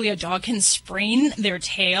basically a dog can sprain their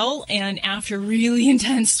tail, and after really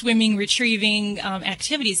intense swimming, retrieving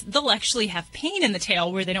activities, they'll actually have pain in the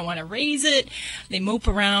tail where they don't want to raise it. They mope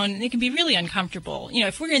around, and it can be really uncomfortable.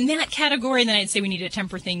 If we're in that category, then I'd say we need to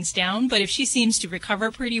temper things down. But if she seems to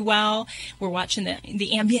recover pretty well, we're watching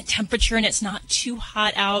the ambient temperature, and it's not too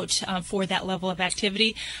hot out for that level of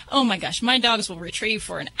activity, oh my gosh, my dogs will retrieve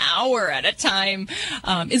for an hour at a time,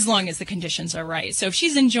 as long as the conditions are right. So if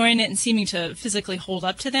she's enjoying it and seeming to physically hold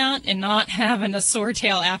up to that and not having a sore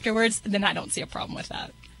tail afterwards, then I don't see a problem with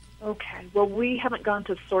that. Okay. Well, we haven't gone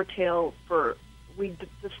to sore tail we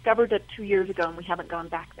discovered it 2 years ago, and we haven't gone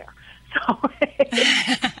back there. So,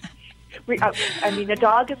 a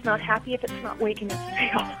dog is not happy if it's not wagging its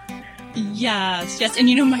tail. Yes.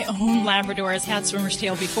 And my own Labrador has had swimmer's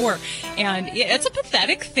tail before, and it's a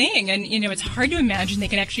pathetic thing. And, it's hard to imagine they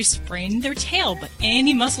can actually sprain their tail, but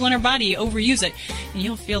any muscle in our body, overuse it, and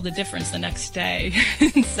you'll feel the difference the next day.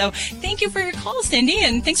 So thank you for your call, Cindy,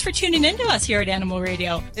 and thanks for tuning in to us here at Animal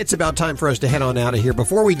Radio. It's about time for us to head on out of here.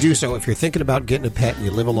 Before we do so, if you're thinking about getting a pet and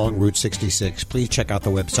you live along Route 66, please check out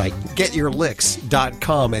the website,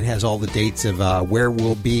 getyourlicks.com. It has all the dates of where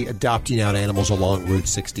we'll be adopting out animals along Route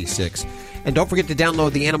 66. And don't forget to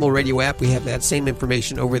download the Animal Radio app. We have that same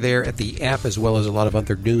information over there at the app, as well as a lot of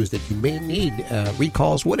other news that you may need,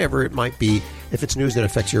 recalls, whatever it might be. If it's news that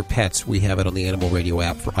affects your pets, we have it on the Animal Radio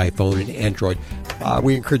app for iPhone and Android.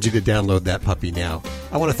 We encourage you to download that puppy now.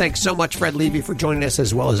 I want to thank so much Fred Levy for joining us,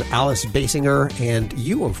 as well as Alice Basinger, and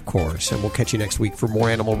you, of course. And we'll catch you next week for more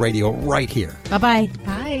Animal Radio right here. Bye-bye.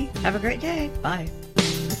 Bye. Have a great day. Bye.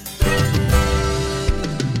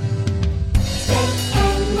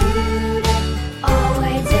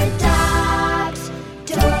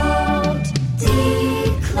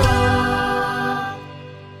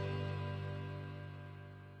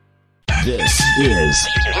 This is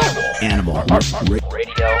Animal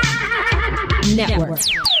Radio Network.